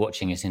anyone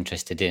watching is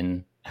interested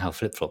in how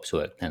flip-flops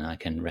work, then I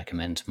can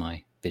recommend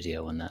my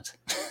video on that.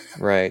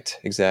 Right,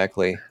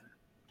 exactly.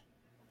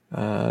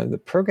 The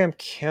program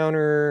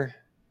counter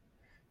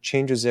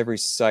changes every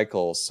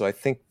cycle, so I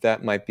think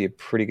that might be a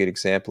pretty good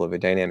example of a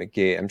dynamic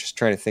gate. I'm just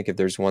trying to think if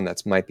there's one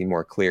that might be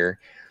more clear.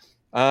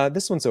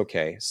 This one's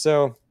okay.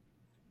 So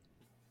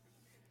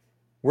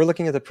we're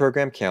looking at the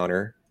program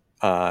counter.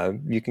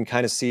 You can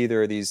kind of see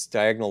there are these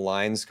diagonal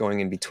lines going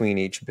in between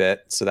each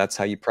bit. So that's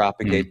how you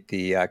propagate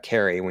the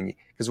carry.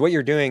 Because what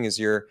you're doing is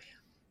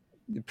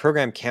the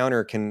program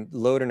counter can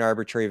load an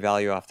arbitrary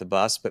value off the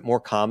bus, but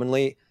more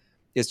commonly,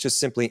 it's just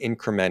simply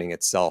incrementing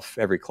itself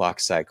every clock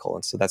cycle.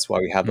 And so that's why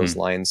we have those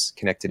lines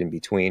connected in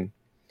between.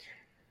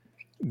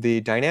 The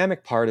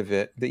dynamic part of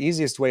it, the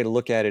easiest way to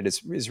look at it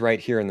is right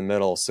here in the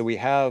middle. So we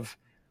have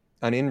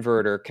an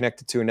inverter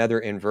connected to another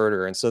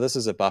inverter. And so this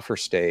is a buffer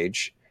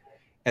stage.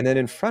 And then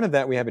in front of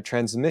that, we have a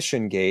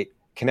transmission gate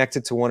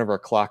connected to one of our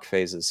clock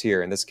phases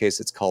here. In this case,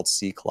 it's called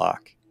C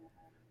clock.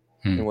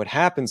 And what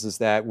happens is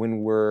that when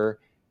we're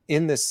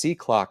in the C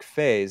clock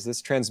phase,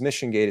 this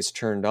transmission gate is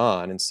turned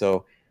on. And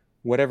so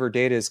whatever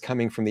data is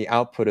coming from the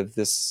output of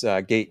this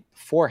gate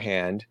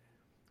beforehand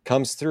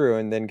comes through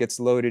and then gets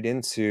loaded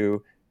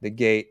into the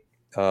gate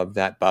of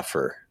that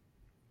buffer,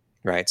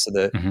 right? So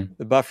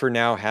the buffer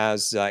now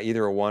has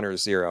either a 1 or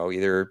 0,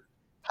 either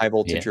high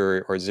voltage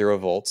or 0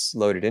 volts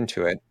loaded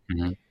into it.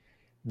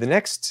 The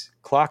next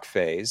clock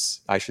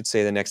phase, I should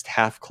say the next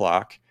half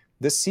clock,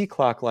 this C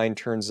clock line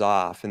turns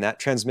off and that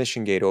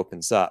transmission gate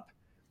opens up.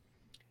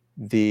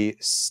 The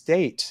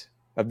state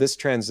of this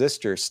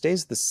transistor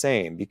stays the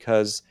same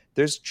because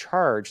there's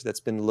charge that's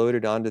been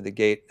loaded onto the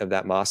gate of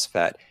that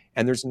MOSFET,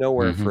 and there's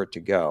nowhere for it to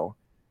go.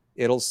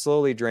 It'll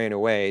slowly drain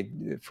away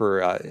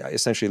for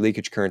essentially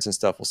leakage currents and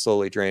stuff will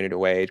slowly drain it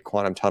away,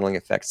 quantum tunneling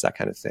effects, that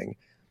kind of thing.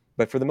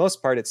 But for the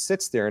most part, it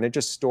sits there and it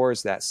just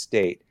stores that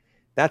state.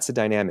 That's a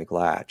dynamic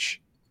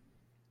latch.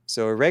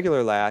 So a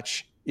regular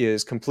latch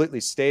is completely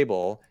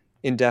stable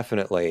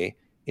indefinitely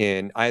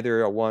in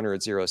either a 1 or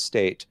a 0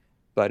 state,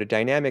 but a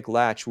dynamic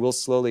latch will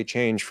slowly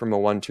change from a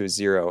 1 to a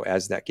 0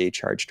 as that gate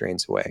charge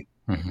drains away.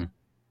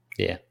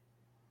 Yeah,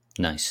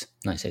 nice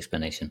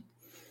explanation.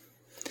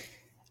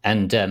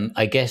 And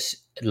I guess,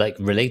 like,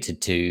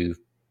 related to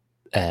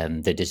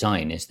the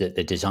design is that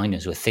the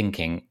designers were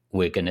thinking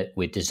we're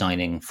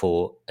designing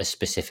for a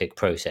specific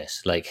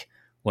process. Like,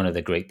 one of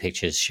the great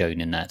pictures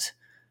shown in that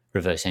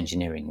reverse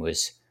engineering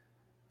was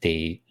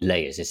the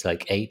layers. It's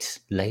like 8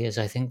 layers,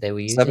 I think they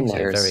were using. 7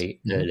 layers. So very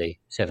early,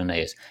 7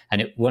 layers.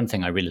 And one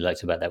thing I really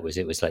liked about that was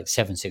it was like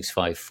 7, 6,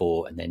 5,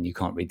 4, and then you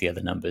can't read the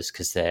other numbers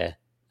because they're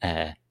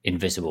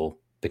invisible,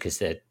 because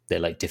they're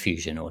like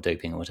diffusion or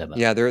doping or whatever.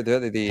 Yeah, they're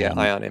the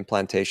ion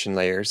implantation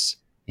layers.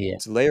 Yeah.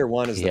 So layer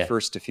 1 is the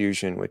first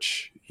diffusion,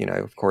 which,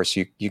 of course,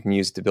 you can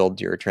use to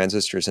build your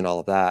transistors and all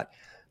of that.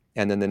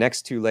 And then the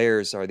next 2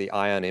 layers are the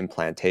ion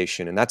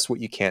implantation. And that's what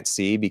you can't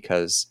see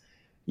because,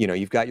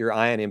 you've got your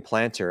ion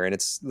implanter and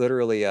it's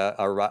literally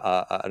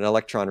an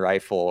electron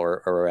rifle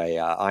or a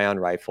ion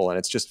rifle. And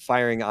it's just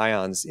firing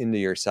ions into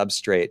your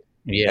substrate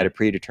at a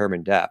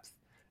predetermined depth.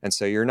 And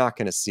so you're not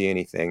going to see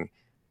anything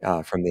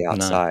from the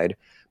outside. No.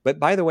 But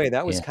by the way,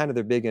 that was kind of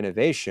their big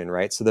innovation,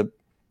 right? So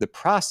the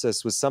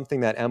process was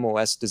something that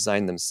MOS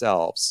designed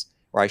themselves,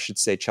 or I should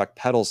say Chuck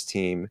Peddle's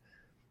team,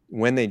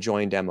 when they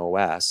joined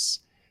MOS,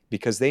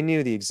 because they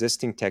knew the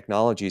existing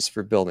technologies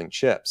for building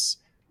chips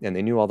and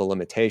they knew all the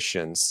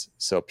limitations.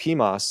 So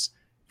PMOS,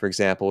 for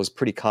example, was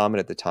pretty common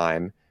at the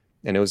time,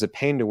 and it was a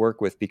pain to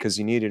work with because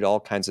you needed all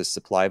kinds of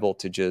supply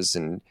voltages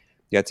and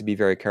you had to be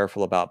very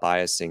careful about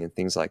biasing and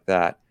things like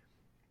that.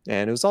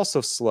 And it was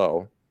also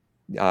slow.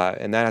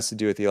 And that has to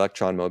do with the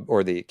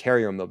or the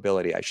carrier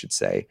mobility, I should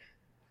say.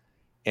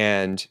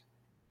 And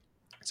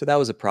so that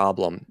was a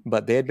problem.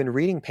 But they had been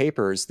reading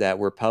papers that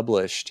were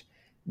published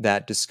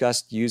that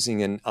discussed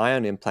using an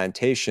ion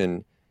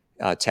implantation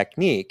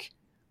technique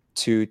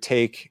to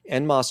take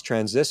NMOS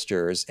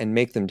transistors and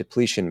make them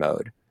depletion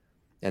mode.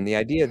 And the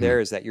idea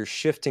there is that you're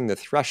shifting the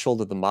threshold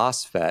of the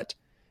MOSFET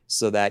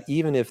so that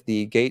even if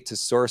the gate to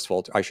source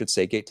voltage, I should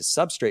say gate to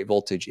substrate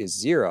voltage is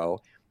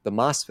 0, the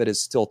MOSFET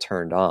is still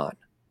turned on.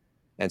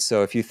 And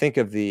so if you think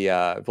of the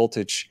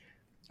voltage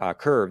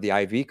curve, the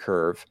IV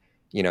curve,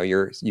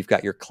 you've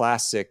got your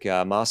classic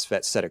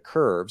MOSFET set of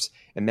curves.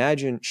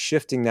 Imagine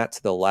shifting that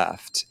to the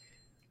left.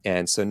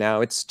 And so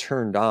now it's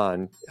turned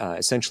on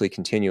essentially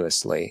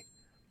continuously.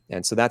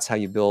 And so that's how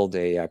you build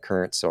a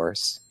current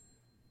source.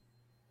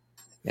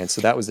 And so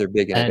that was their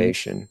big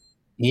innovation.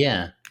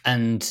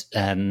 And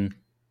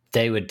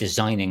they were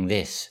designing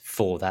this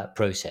for that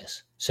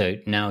process. So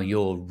now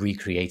you're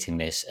recreating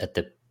this at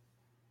the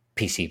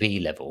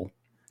PCB level.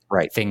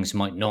 Right. Things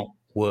might not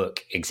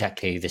work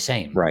exactly the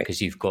same, right?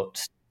 Because you've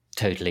got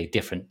totally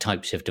different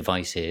types of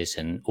devices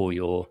and all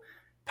your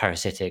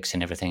parasitics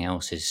and everything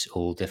else is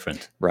all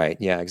different. Right.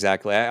 Yeah,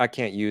 exactly. I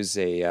can't use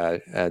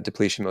a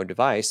depletion mode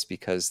device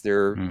because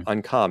they're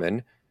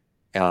uncommon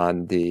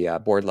on the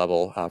board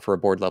level for a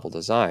board level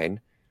design.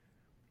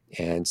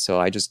 And so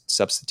I just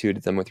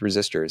substituted them with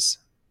resistors.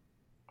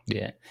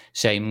 Yeah.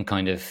 Same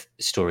kind of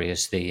story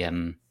as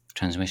the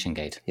transmission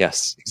gate.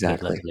 Yes,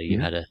 exactly. But luckily you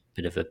had a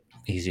bit of a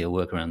easier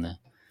workaround there.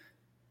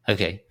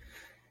 Okay.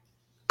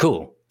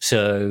 Cool.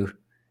 So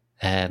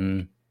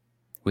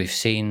we've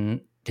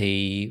seen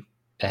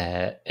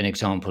an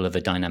example of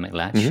a dynamic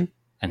latch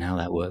and how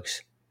that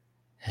works.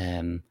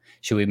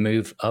 Should we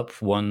move up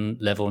one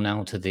level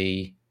now to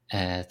the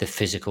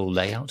physical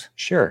layout?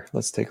 Sure.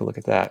 Let's take a look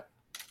at that.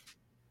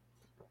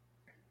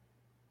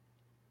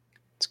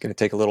 It's going to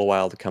take a little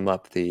while to come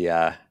up.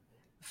 The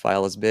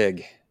file is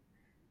big.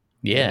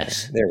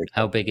 Yes. There we go.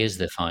 How big is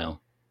the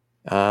file?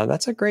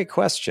 That's a great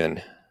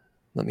question.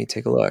 Let me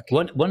take a look.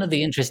 One of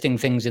the interesting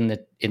things in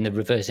the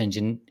reverse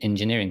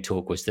engineering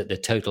talk was that the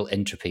total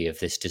entropy of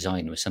this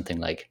design was something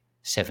like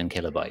 7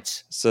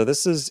 kilobytes. So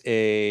this is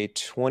a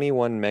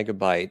 21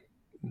 megabyte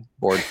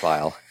board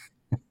file.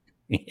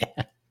 Yeah.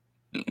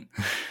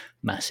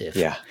 Massive.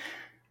 Yeah.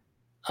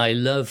 I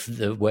love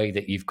the way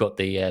that you've got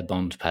the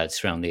bond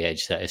pads around the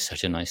edge. That is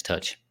such a nice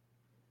touch.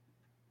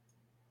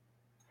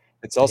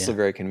 It's also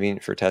very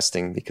convenient for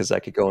testing because I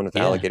could go in with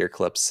alligator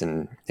clips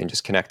and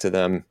just connect to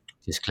them.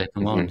 Just clip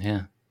them on,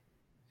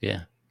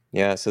 yeah.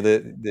 Yeah, so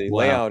the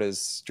layout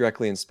is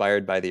directly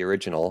inspired by the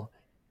original.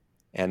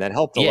 And that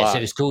helped a Yeah, so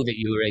lot. it's cool that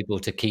you were able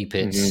to keep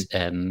it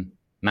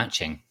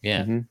matching.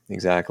 Yeah.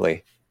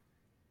 Exactly.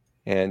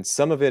 And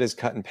some of it is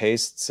cut and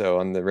paste. So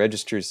on the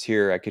registers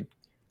here, I could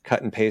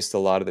cut and paste a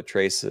lot of the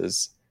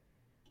traces.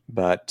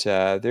 But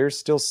there's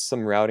still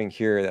some routing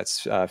here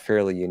that's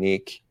fairly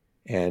unique.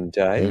 And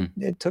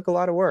it took a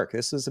lot of work.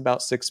 This is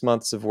about 6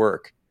 months of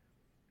work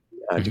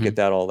to get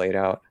that all laid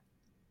out.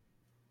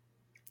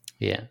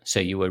 Yeah. So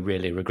you were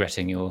really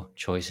regretting your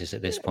choices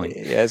at this point.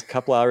 Yeah, it's a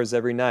couple hours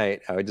every night.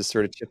 I would just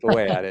sort of chip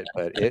away at it,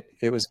 but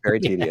it was very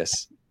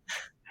tedious.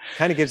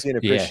 Kind of gives you an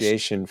Yes.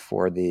 appreciation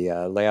for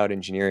the layout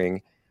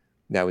engineering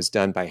that was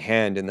done by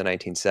hand in the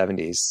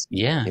 1970s.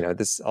 Yeah.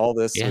 All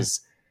this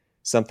was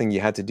something you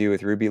had to do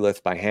with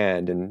rubylith by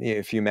hand. And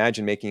if you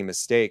imagine making a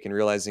mistake and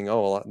realizing,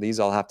 oh, well, these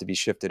all have to be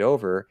shifted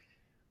over,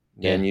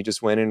 then you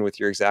just went in with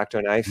your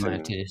X-Acto knife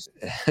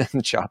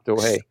and chopped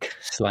away.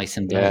 Slice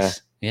and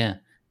dice. Yeah.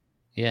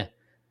 Yeah.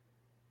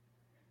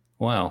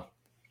 Wow.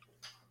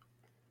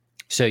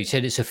 So you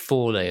said it's a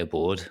 4-layer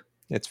board.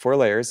 It's 4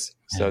 layers.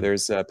 So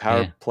there's a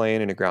power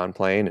plane and a ground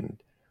plane and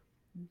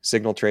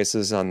signal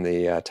traces on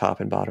the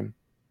top and bottom.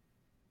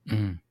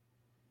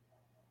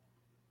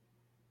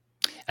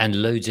 And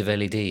loads of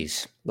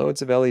LEDs.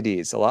 Loads of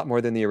LEDs, a lot more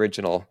than the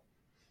original.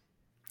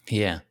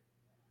 Yeah.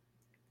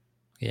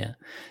 Yeah.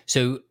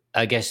 So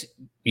I guess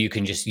you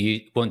can just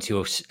once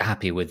you're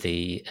happy with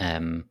the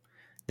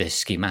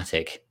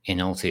schematic in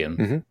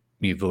Altium,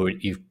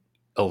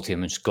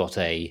 Altium has got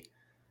a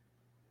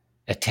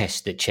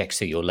test that checks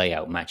that your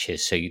layout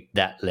matches. So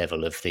that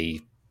level of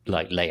the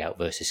layout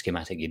versus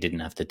schematic, you didn't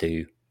have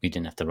to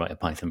write a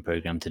Python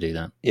program to do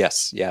that.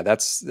 Yes, yeah,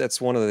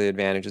 that's one of the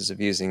advantages of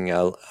using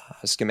a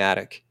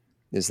schematic,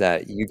 is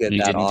that you get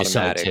that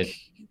automatic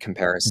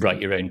comparison.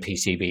 Write your own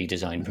PCB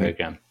design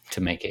program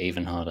to make it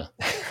even harder.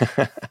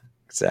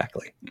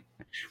 Exactly.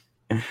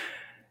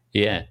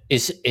 Yeah.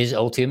 Is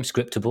Altium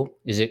scriptable?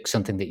 Is it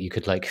something that you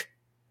could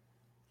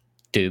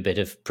do a bit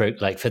of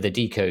for the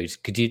decode?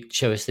 Could you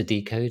show us the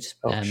decode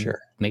sure.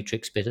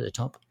 matrix bit at the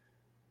top?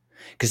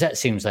 Because that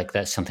seems like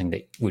that's something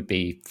that would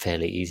be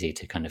fairly easy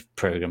to kind of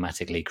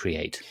programmatically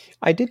create.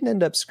 I didn't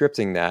end up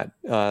scripting that.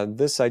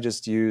 This I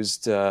just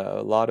used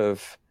a lot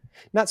of,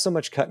 not so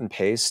much cut and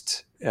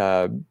paste,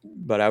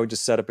 but I would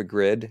just set up a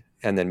grid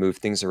and then move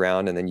things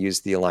around and then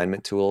use the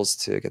alignment tools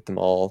to get them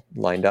all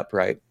lined up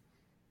right.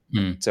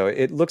 So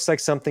it looks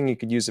like something you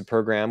could use a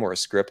program or a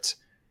script,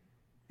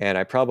 and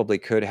I probably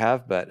could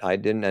have, but I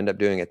didn't end up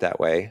doing it that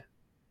way.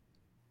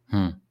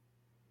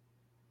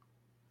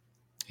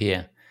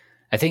 Yeah.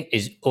 I think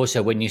is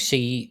also when you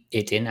see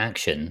it in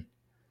action,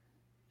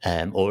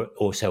 or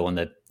also on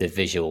the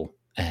visual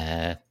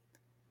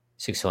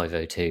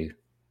 6502,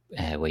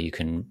 where you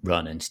can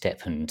run and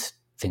step and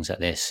things like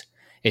this,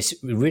 it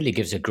really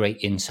gives a great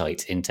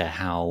insight into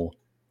how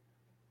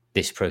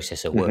this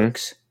processor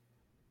works,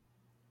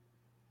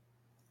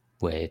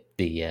 where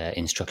the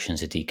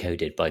instructions are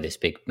decoded by this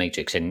big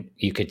matrix, and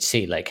you could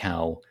see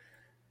how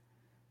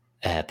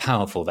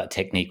powerful that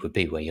technique would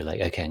be, where you're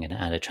like, okay, I'm going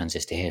to add a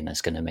transistor here and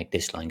that's going to make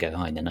this line go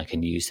high, and then I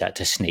can use that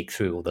to sneak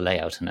through all the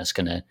layout, and that's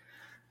going to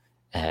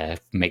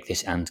make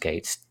this AND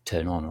gate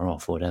turn on or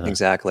off or whatever.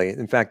 Exactly.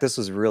 In fact, this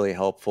was really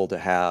helpful to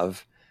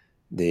have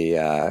the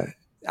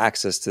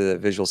access to the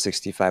Visual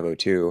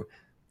 6502.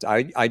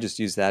 I just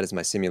use that as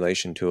my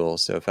simulation tool.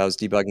 So if I was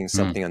debugging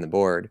something on the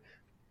board,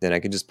 then I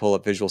could just pull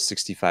up Visual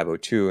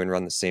 6502 and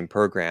run the same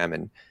program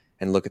and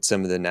look at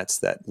some of the nets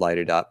that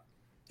lighted up.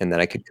 And then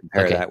I could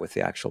compare that with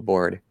the actual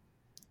board.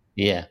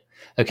 Yeah.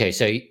 Okay.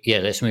 So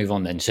let's move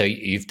on then. So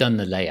you've done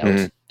the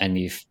layout, and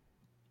you've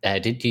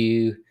did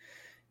you?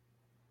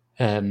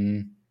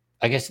 I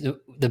guess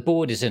the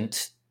board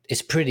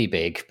it's pretty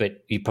big,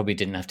 but you probably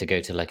didn't have to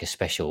go to a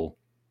special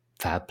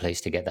fab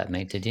place to get that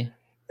made, did you?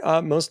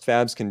 Most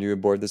fabs can do a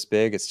board this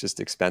big. It's just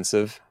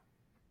expensive.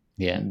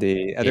 Yeah.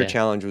 The other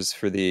challenge was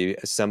for the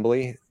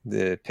assembly.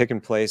 The pick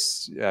and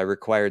place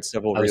required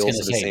several reels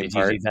of the same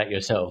part. Did you do that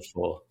yourself?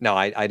 Or? No,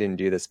 I didn't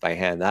do this by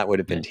hand. That would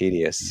have been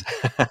tedious.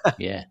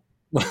 Yeah.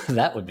 Well,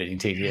 that would have been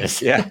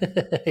tedious. Yeah.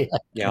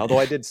 Although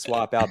I did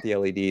swap out the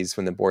LEDs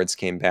when the boards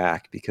came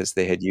back because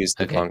they had used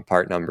the wrong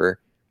part number,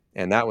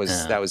 and that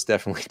was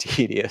definitely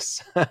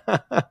tedious.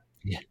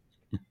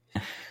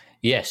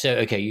 Yeah. So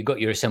you got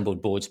your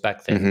assembled boards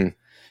back then.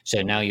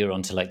 So now you're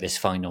on to this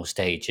final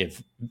stage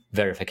of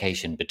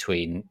verification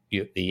between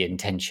the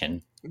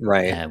intention,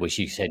 right? Which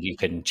you said you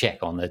can check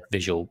on the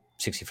Visual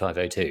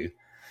 6502.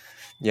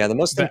 Yeah, the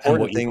most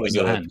important thing was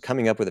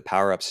coming up with a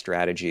power up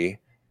strategy,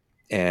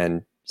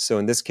 and so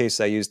in this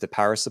case, I used a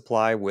power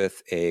supply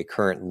with a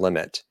current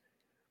limit,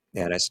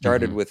 and I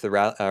started with a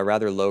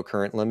rather low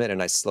current limit,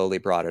 and I slowly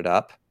brought it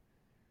up.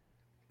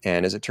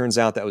 And as it turns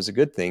out, that was a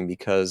good thing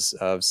because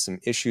of some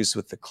issues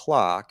with the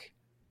clock.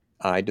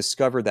 I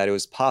discovered that it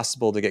was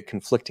possible to get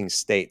conflicting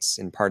states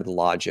in part of the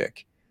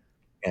logic.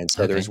 And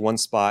so there was one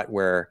spot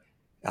where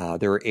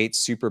there were 8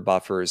 super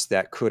buffers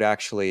that could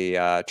actually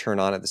turn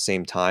on at the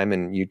same time,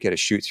 and you'd get a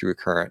shoot through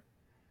current.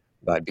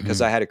 But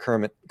because I had a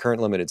current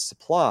limited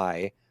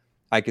supply,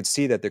 I could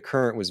see that the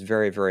current was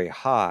very, very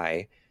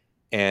high.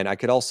 And I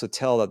could also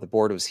tell that the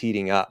board was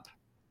heating up.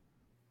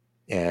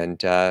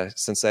 And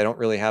since I don't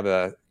really have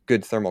a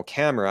good thermal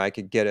camera, I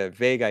could get a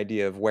vague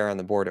idea of where on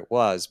the board it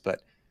was.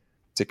 But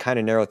to kind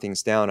of narrow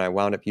things down, I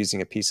wound up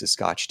using a piece of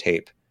Scotch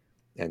tape.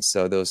 And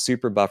so those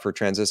super buffer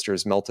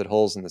transistors melted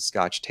holes in the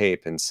Scotch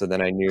tape. And so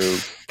then I knew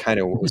kind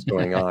of what was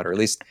going on, or at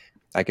least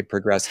I could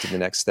progress to the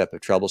next step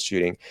of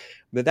troubleshooting.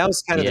 But that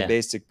was kind of the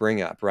basic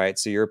bring up, right?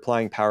 So you're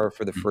applying power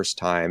for the first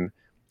time,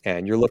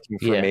 and you're looking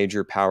for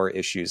major power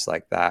issues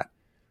like that.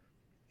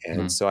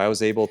 And so I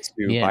was able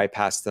to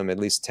bypass them, at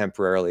least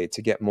temporarily,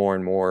 to get more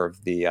and more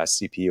of the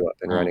CPU up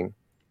and running.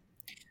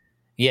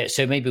 Yeah,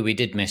 so maybe we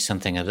did miss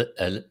something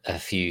a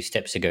few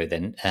steps ago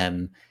then.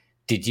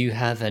 Did you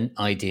have an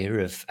idea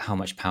of how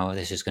much power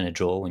this is going to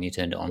draw when you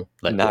turned it on?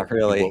 Like, not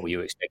really. What were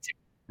you expecting?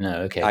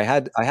 No, okay. I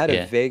had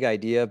a vague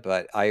idea,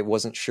 but I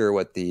wasn't sure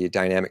what the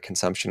dynamic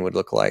consumption would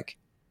look like.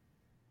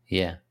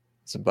 Yeah.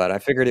 So, but I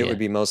figured it would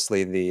be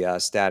mostly the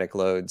static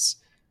loads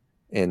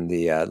in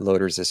the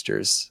load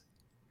resistors.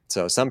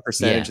 So some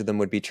percentage of them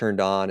would be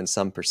turned on and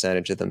some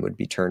percentage of them would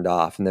be turned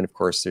off. And then, of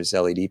course, there's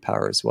LED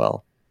power as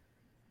well.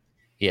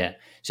 Yeah.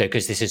 So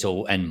because this is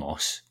all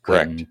NMOS,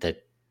 correct. When the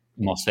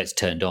MOSFET's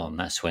turned on,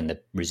 that's when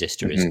the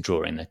resistor is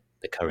drawing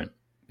the current.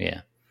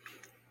 Yeah.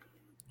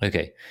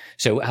 Okay.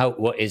 So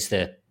what is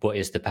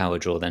the power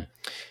draw then?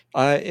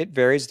 It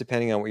varies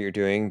depending on what you're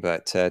doing,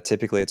 but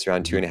typically it's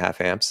around 2.5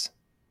 amps.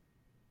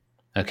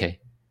 Okay.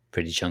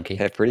 Pretty chunky.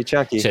 Yeah, pretty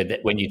chunky. So that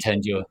when you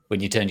turned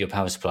your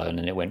power supply on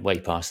and it went way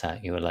past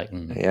that, you were like,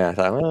 yeah, I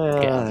thought,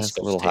 well, that's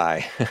a little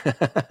high.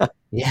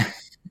 Yeah.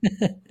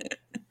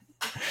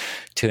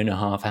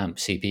 2.5 amp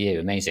CPU,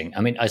 amazing.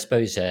 I mean, I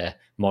suppose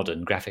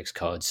modern graphics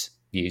cards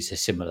use a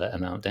similar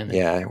amount, don't they?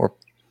 Yeah, or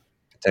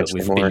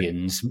potentially with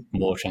billions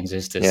more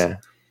transistors. Yeah.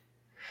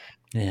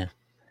 Yeah.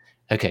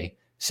 Okay.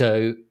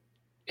 So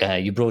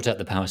you brought up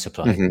the power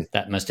supply.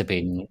 That must have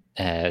been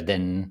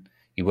then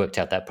you worked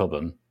out that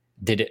problem.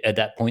 Did it at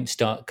that point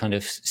start kind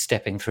of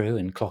stepping through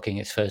and clocking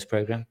its first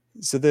program?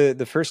 So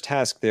the first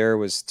task there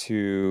was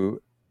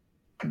to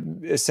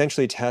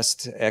essentially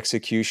test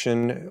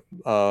execution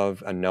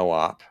of a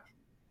no-op.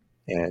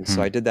 And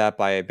so I did that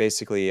by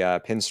basically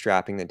pin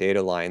strapping the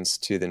data lines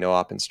to the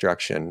no-op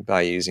instruction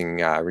by using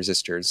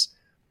resistors.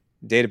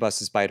 Data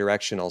bus is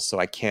bidirectional, so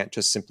I can't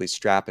just simply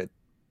strap it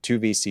to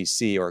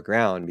VCC or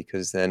ground,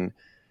 because then,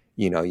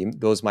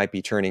 those might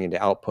be turning into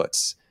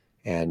outputs,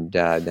 and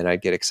then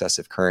I'd get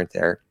excessive current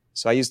there.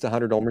 So I used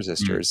 100 ohm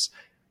resistors,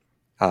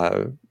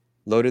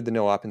 loaded the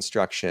no-op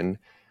instruction,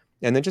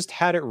 and then just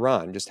had it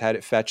run, just had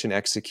it fetch and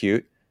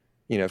execute.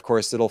 Of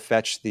course, it'll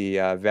fetch the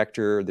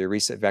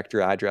reset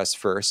vector address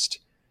first,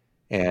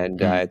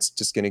 and it's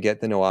just going to get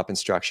the no-op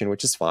instruction,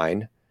 which is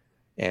fine.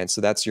 And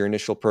so that's your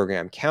initial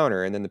program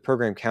counter, and then the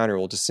program counter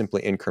will just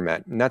simply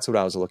increment, and that's what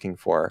I was looking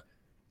for.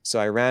 So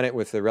I ran it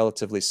with a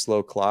relatively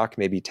slow clock,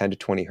 maybe 10 to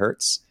 20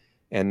 hertz,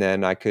 and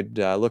then I could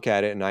look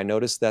at it, and I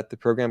noticed that the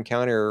program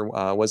counter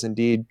was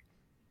indeed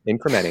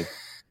incrementing.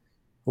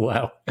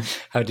 Wow.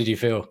 How did you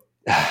feel?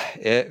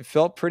 It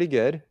felt pretty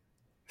good.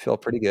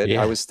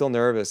 Yeah. I was still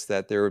nervous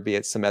that there would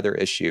be some other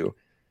issue.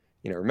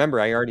 Remember,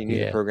 I already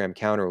knew the program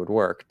counter would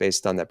work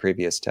based on that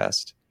previous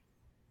test.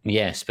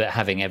 Yes, but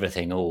having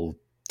everything all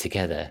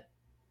together,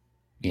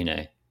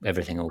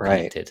 everything all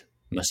connected,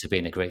 must have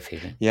been a great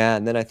feeling. Yeah,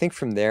 and then I think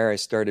from there I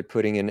started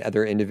putting in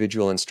other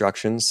individual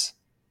instructions.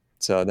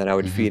 So then I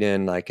would feed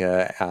in like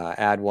a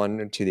add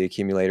one to the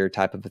accumulator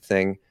type of a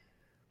thing.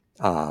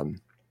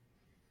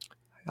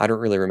 I don't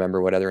really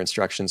remember what other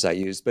instructions I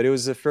used, but it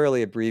was a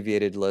fairly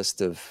abbreviated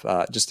list of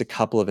just a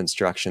couple of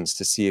instructions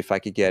to see if I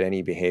could get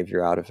any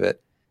behavior out of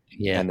it.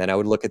 Yeah. And then I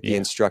would look at the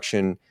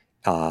instruction,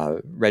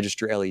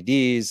 register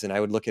LEDs, and I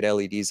would look at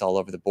LEDs all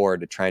over the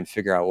board to try and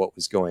figure out what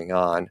was going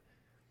on.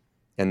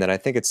 And then I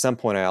think at some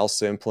point I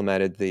also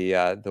implemented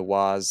the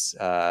WAS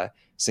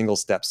single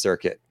step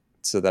circuit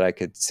so that I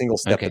could single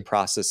step the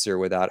processor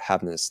without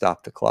having to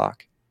stop the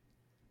clock.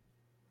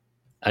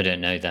 I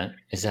don't know that.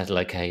 Is that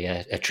like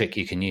a trick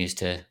you can use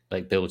to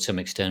like build some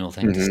external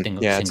thing?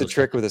 Yeah, it's a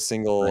trick with a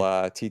single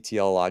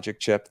TTL logic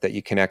chip that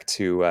you connect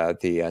to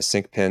the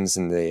sync pins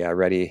and the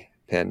ready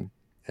pin.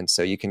 And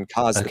so you can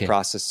cause the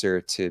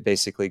processor to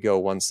basically go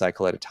one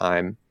cycle at a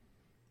time.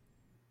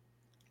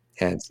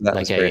 And so that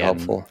was very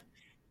helpful.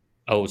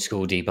 Old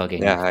school debugging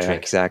trick. Yeah,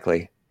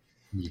 exactly.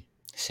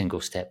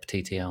 Single step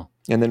TTL.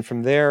 And then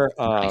from there,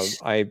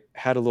 I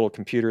had a little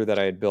computer that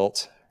I had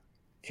built,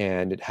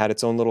 and it had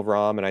its own little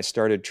ROM, and I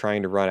started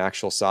trying to run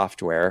actual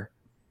software.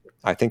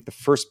 I think the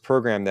first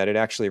program that it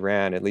actually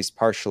ran, at least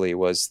partially,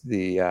 was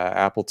the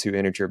Apple II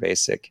Integer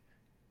Basic.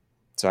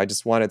 So I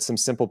just wanted some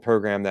simple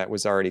program that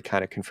was already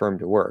kind of confirmed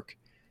to work.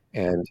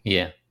 And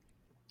I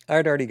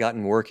had already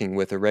gotten working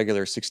with a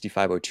regular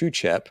 6502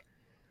 chip.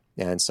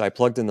 And so I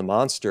plugged in the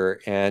MOnSter,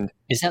 and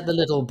is that the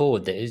little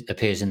board that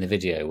appears in the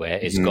video where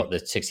it's got the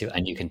 60,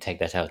 and you can take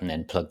that out and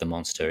then plug the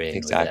MOnSter in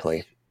with that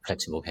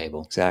flexible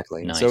cable?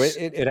 Exactly. Nice. So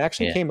it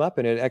actually came up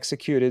and it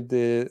executed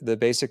the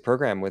basic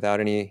program without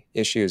any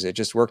issues. It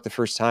just worked the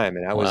first time,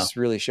 and I was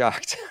really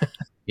shocked.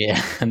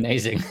 Yeah,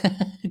 amazing.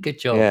 Good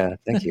job. Yeah,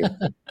 thank you.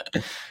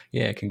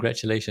 Yeah,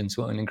 congratulations.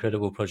 What an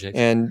incredible project.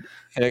 And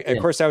of Yeah.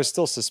 course, I was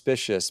still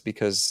suspicious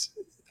because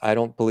I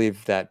don't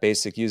believe that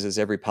BASIC uses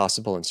every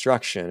possible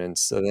instruction. And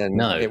so then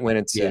No. it went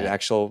into Yeah.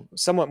 actual,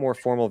 somewhat more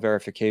formal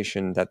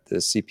verification that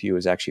the CPU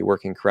is actually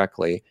working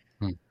correctly.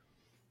 Hmm.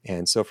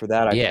 And so for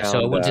that, I Yeah. So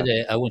found,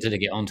 I wanted to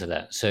get onto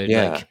that. So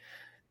yeah. like,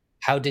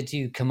 how did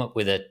you come up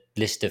with a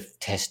list of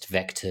test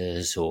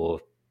vectors, or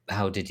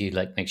how did you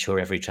like make sure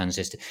every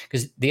transistor?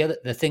 Because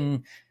the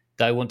thing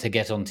that I want to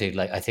get onto,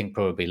 like I think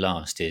probably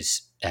last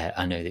is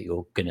I know that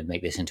you're going to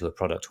make this into a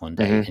product one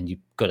day, Hmm. and you've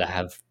got to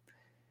have,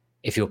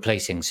 if you're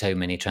placing so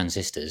many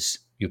transistors,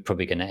 you're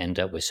probably going to end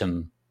up with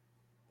some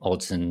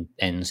odds and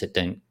ends that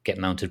don't get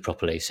mounted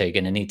properly. So you're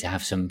going to need to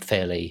have some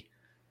fairly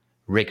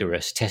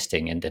rigorous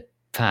testing in the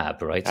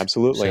fab, right?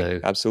 Absolutely. So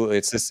Absolutely.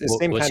 It's the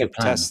same what's kind your of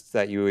plan? tests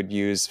that you would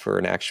use for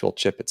an actual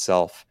chip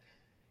itself.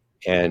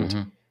 And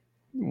Hmm.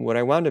 what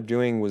I wound up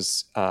doing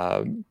was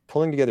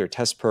pulling together a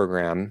test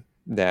program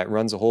that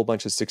runs a whole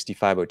bunch of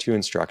 6502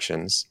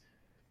 instructions.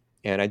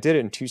 And I did it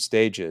in 2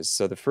 stages.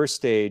 So the first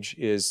stage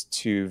is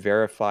to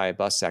verify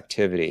bus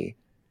activity.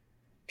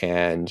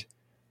 And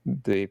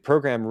the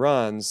program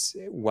runs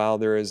while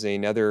there is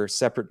another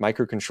separate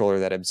microcontroller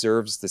that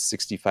observes the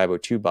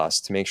 6502 bus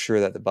to make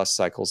sure that the bus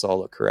cycles all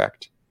look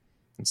correct.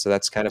 And so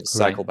that's kind of a Right.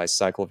 cycle by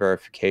cycle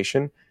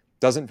verification.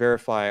 Doesn't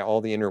verify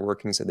all the inner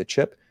workings of the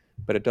chip,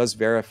 but it does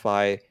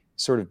verify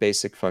sort of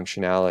basic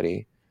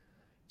functionality.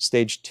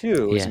 Stage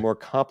 2 is a Yeah. more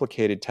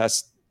complicated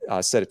test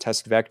set of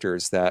test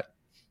vectors that,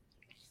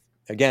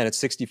 again, it's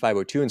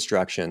 6502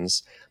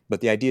 instructions,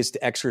 but the idea is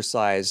to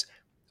exercise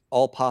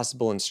all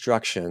possible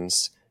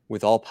instructions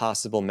with all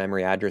possible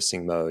memory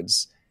addressing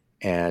modes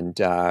and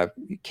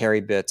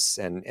carry bits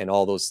and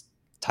all those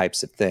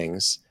types of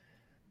things.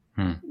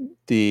 Hmm.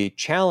 The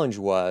challenge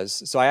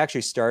was, so I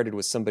actually started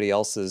with somebody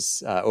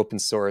else's open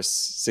source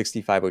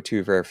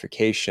 6502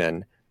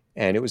 verification,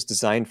 and it was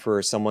designed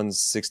for someone's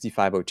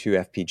 6502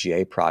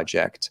 FPGA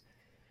project.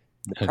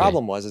 The Okay.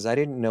 problem was, is I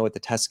didn't know what the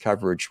test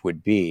coverage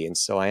would be, and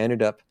so I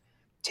ended up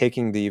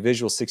taking the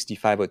Visual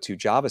 6502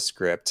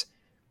 JavaScript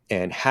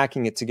and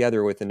hacking it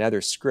together with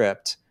another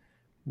script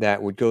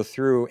that would go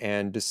through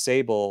and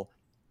disable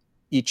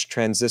each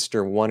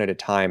transistor one at a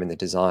time in the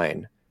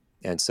design.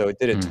 And so it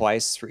did it Hmm.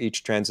 twice for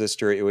each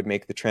transistor. It would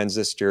make the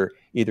transistor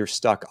either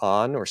stuck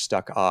on or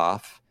stuck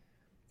off.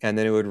 And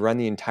then it would run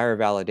the entire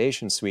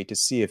validation suite to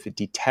see if it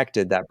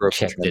detected that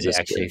broken Check that it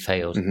transistor. actually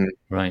failed. Mhm.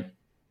 Right.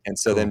 And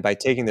so then Cool. by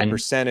taking the And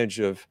percentage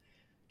of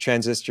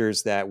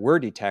transistors that were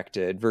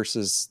detected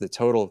versus the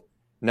total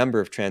number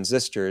of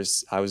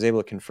transistors, I was able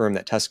to confirm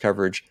that test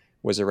coverage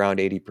was around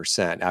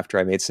 80% after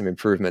I made some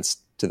improvements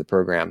to the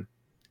program.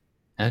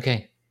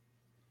 okay.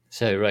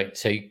 So right.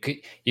 So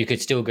you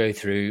could still go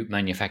through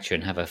manufacture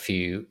and have a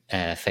few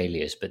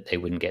failures, but they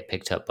wouldn't get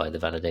picked up by the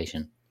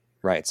validation.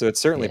 Right. So it's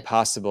certainly Yeah.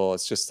 possible.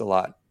 It's just a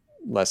lot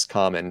less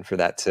common for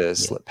that to Yeah.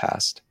 slip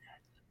past.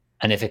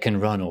 And if it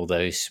can run all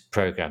those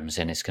programs,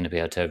 then it's going to be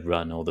able to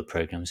run all the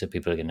programs that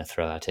people are going to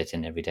throw at it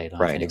in everyday life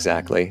Right. anyway, aren't they?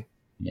 Exactly.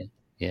 Yeah.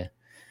 Yeah.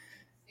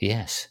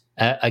 Yes.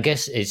 I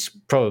guess it's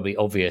probably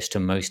obvious to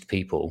most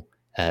people,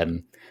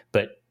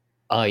 but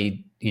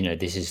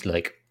this is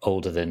like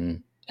older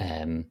than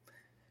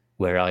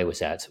where I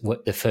was at.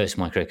 What the first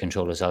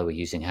microcontrollers I were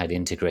using had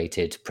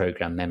integrated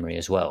program memory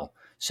as well,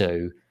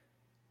 so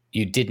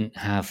you didn't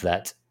have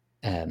that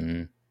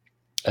um,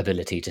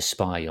 ability to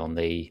spy on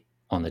the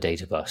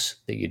data bus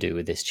that you do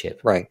with this chip.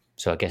 Right.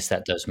 So I guess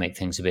that does make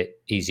things a bit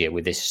easier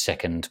with this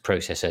second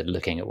processor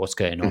looking at what's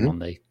going Hmm.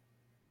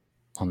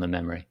 on the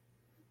memory.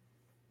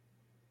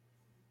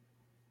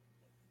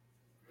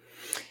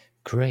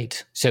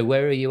 Great. So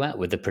where are you at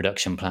with the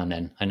production plan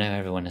then? I know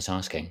everyone is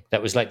asking.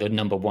 That was like the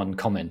number one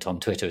comment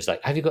on Twitter. It's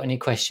like, have you got any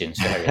questions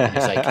for Eric? And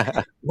it's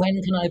like,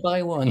 when can I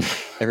buy one?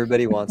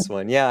 Everybody wants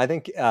one. Yeah, I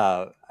think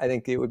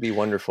it would be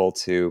wonderful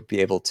to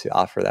be able to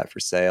offer that for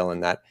sale,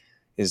 and that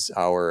is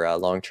our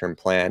long-term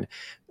plan.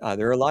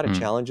 There are a lot of Hmm.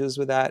 challenges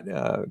with that.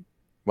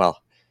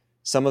 Well,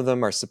 some of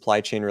them are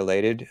supply chain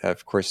related.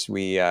 Of course,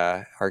 we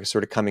are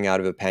sort of coming out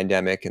of a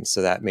pandemic, and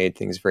so that made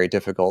things very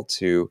difficult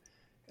to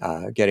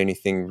get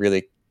anything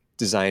really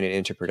designed and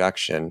into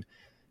production.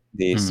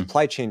 The Hmm.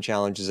 supply chain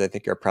challenges, I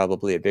think, are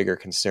probably a bigger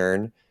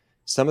concern.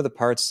 Some of the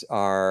parts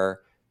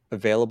are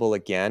available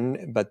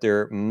again, but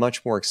they're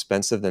much more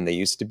expensive than they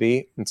used to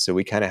be. And so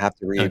we kind of have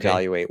to Okay.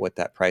 reevaluate what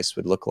that price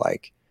would look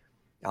like.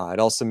 It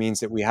also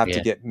means that we have to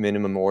Yeah. get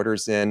minimum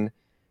orders in.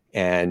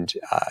 And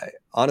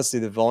honestly,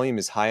 the volume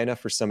is high enough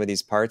for some of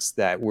these parts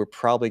that we're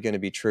probably going to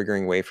be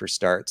triggering wafer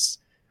starts,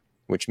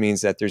 which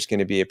means that there's going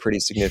to be a pretty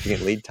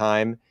significant lead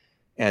time.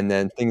 And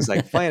then things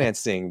like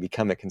financing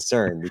become a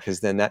concern because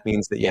then that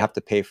means that you Yeah. have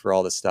to pay for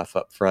all the stuff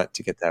up front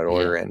to get that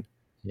order Yeah. in.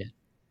 Yeah.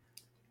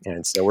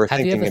 And so we're Have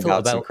you ever thinking thought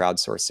about some about,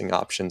 crowdsourcing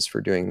options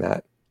for doing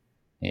that.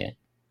 yeah,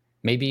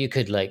 maybe you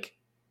could like,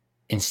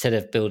 instead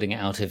of building it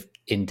out of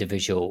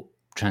individual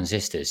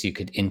transistors, you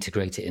could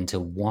integrate it into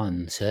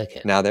one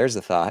circuit. Now there's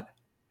a thought.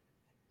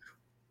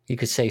 You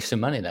could save some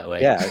money that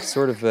way. Yeah,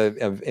 sort of a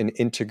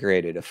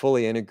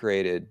fully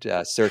integrated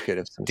circuit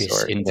of some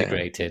sort.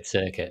 Disintegrated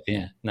circuit.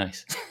 Yeah,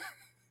 nice.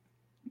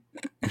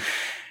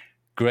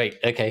 Great.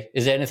 Okay.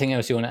 Is there anything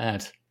else you want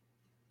to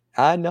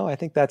add? No, I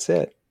think that's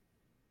it.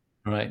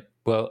 Right.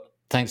 Well,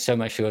 thanks so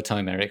much for your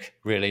time, Eric.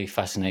 Really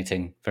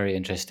fascinating, very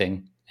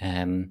interesting.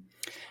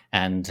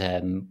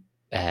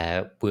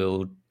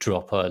 We'll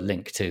drop a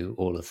link to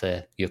all of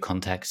your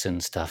contacts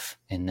and stuff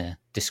in the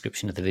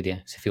description of the video.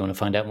 So if you want to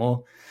find out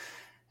more,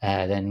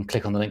 then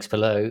click on the links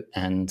below,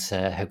 and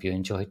hope you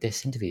enjoyed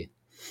this interview.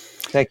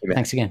 Thank you, man.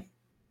 Thanks again.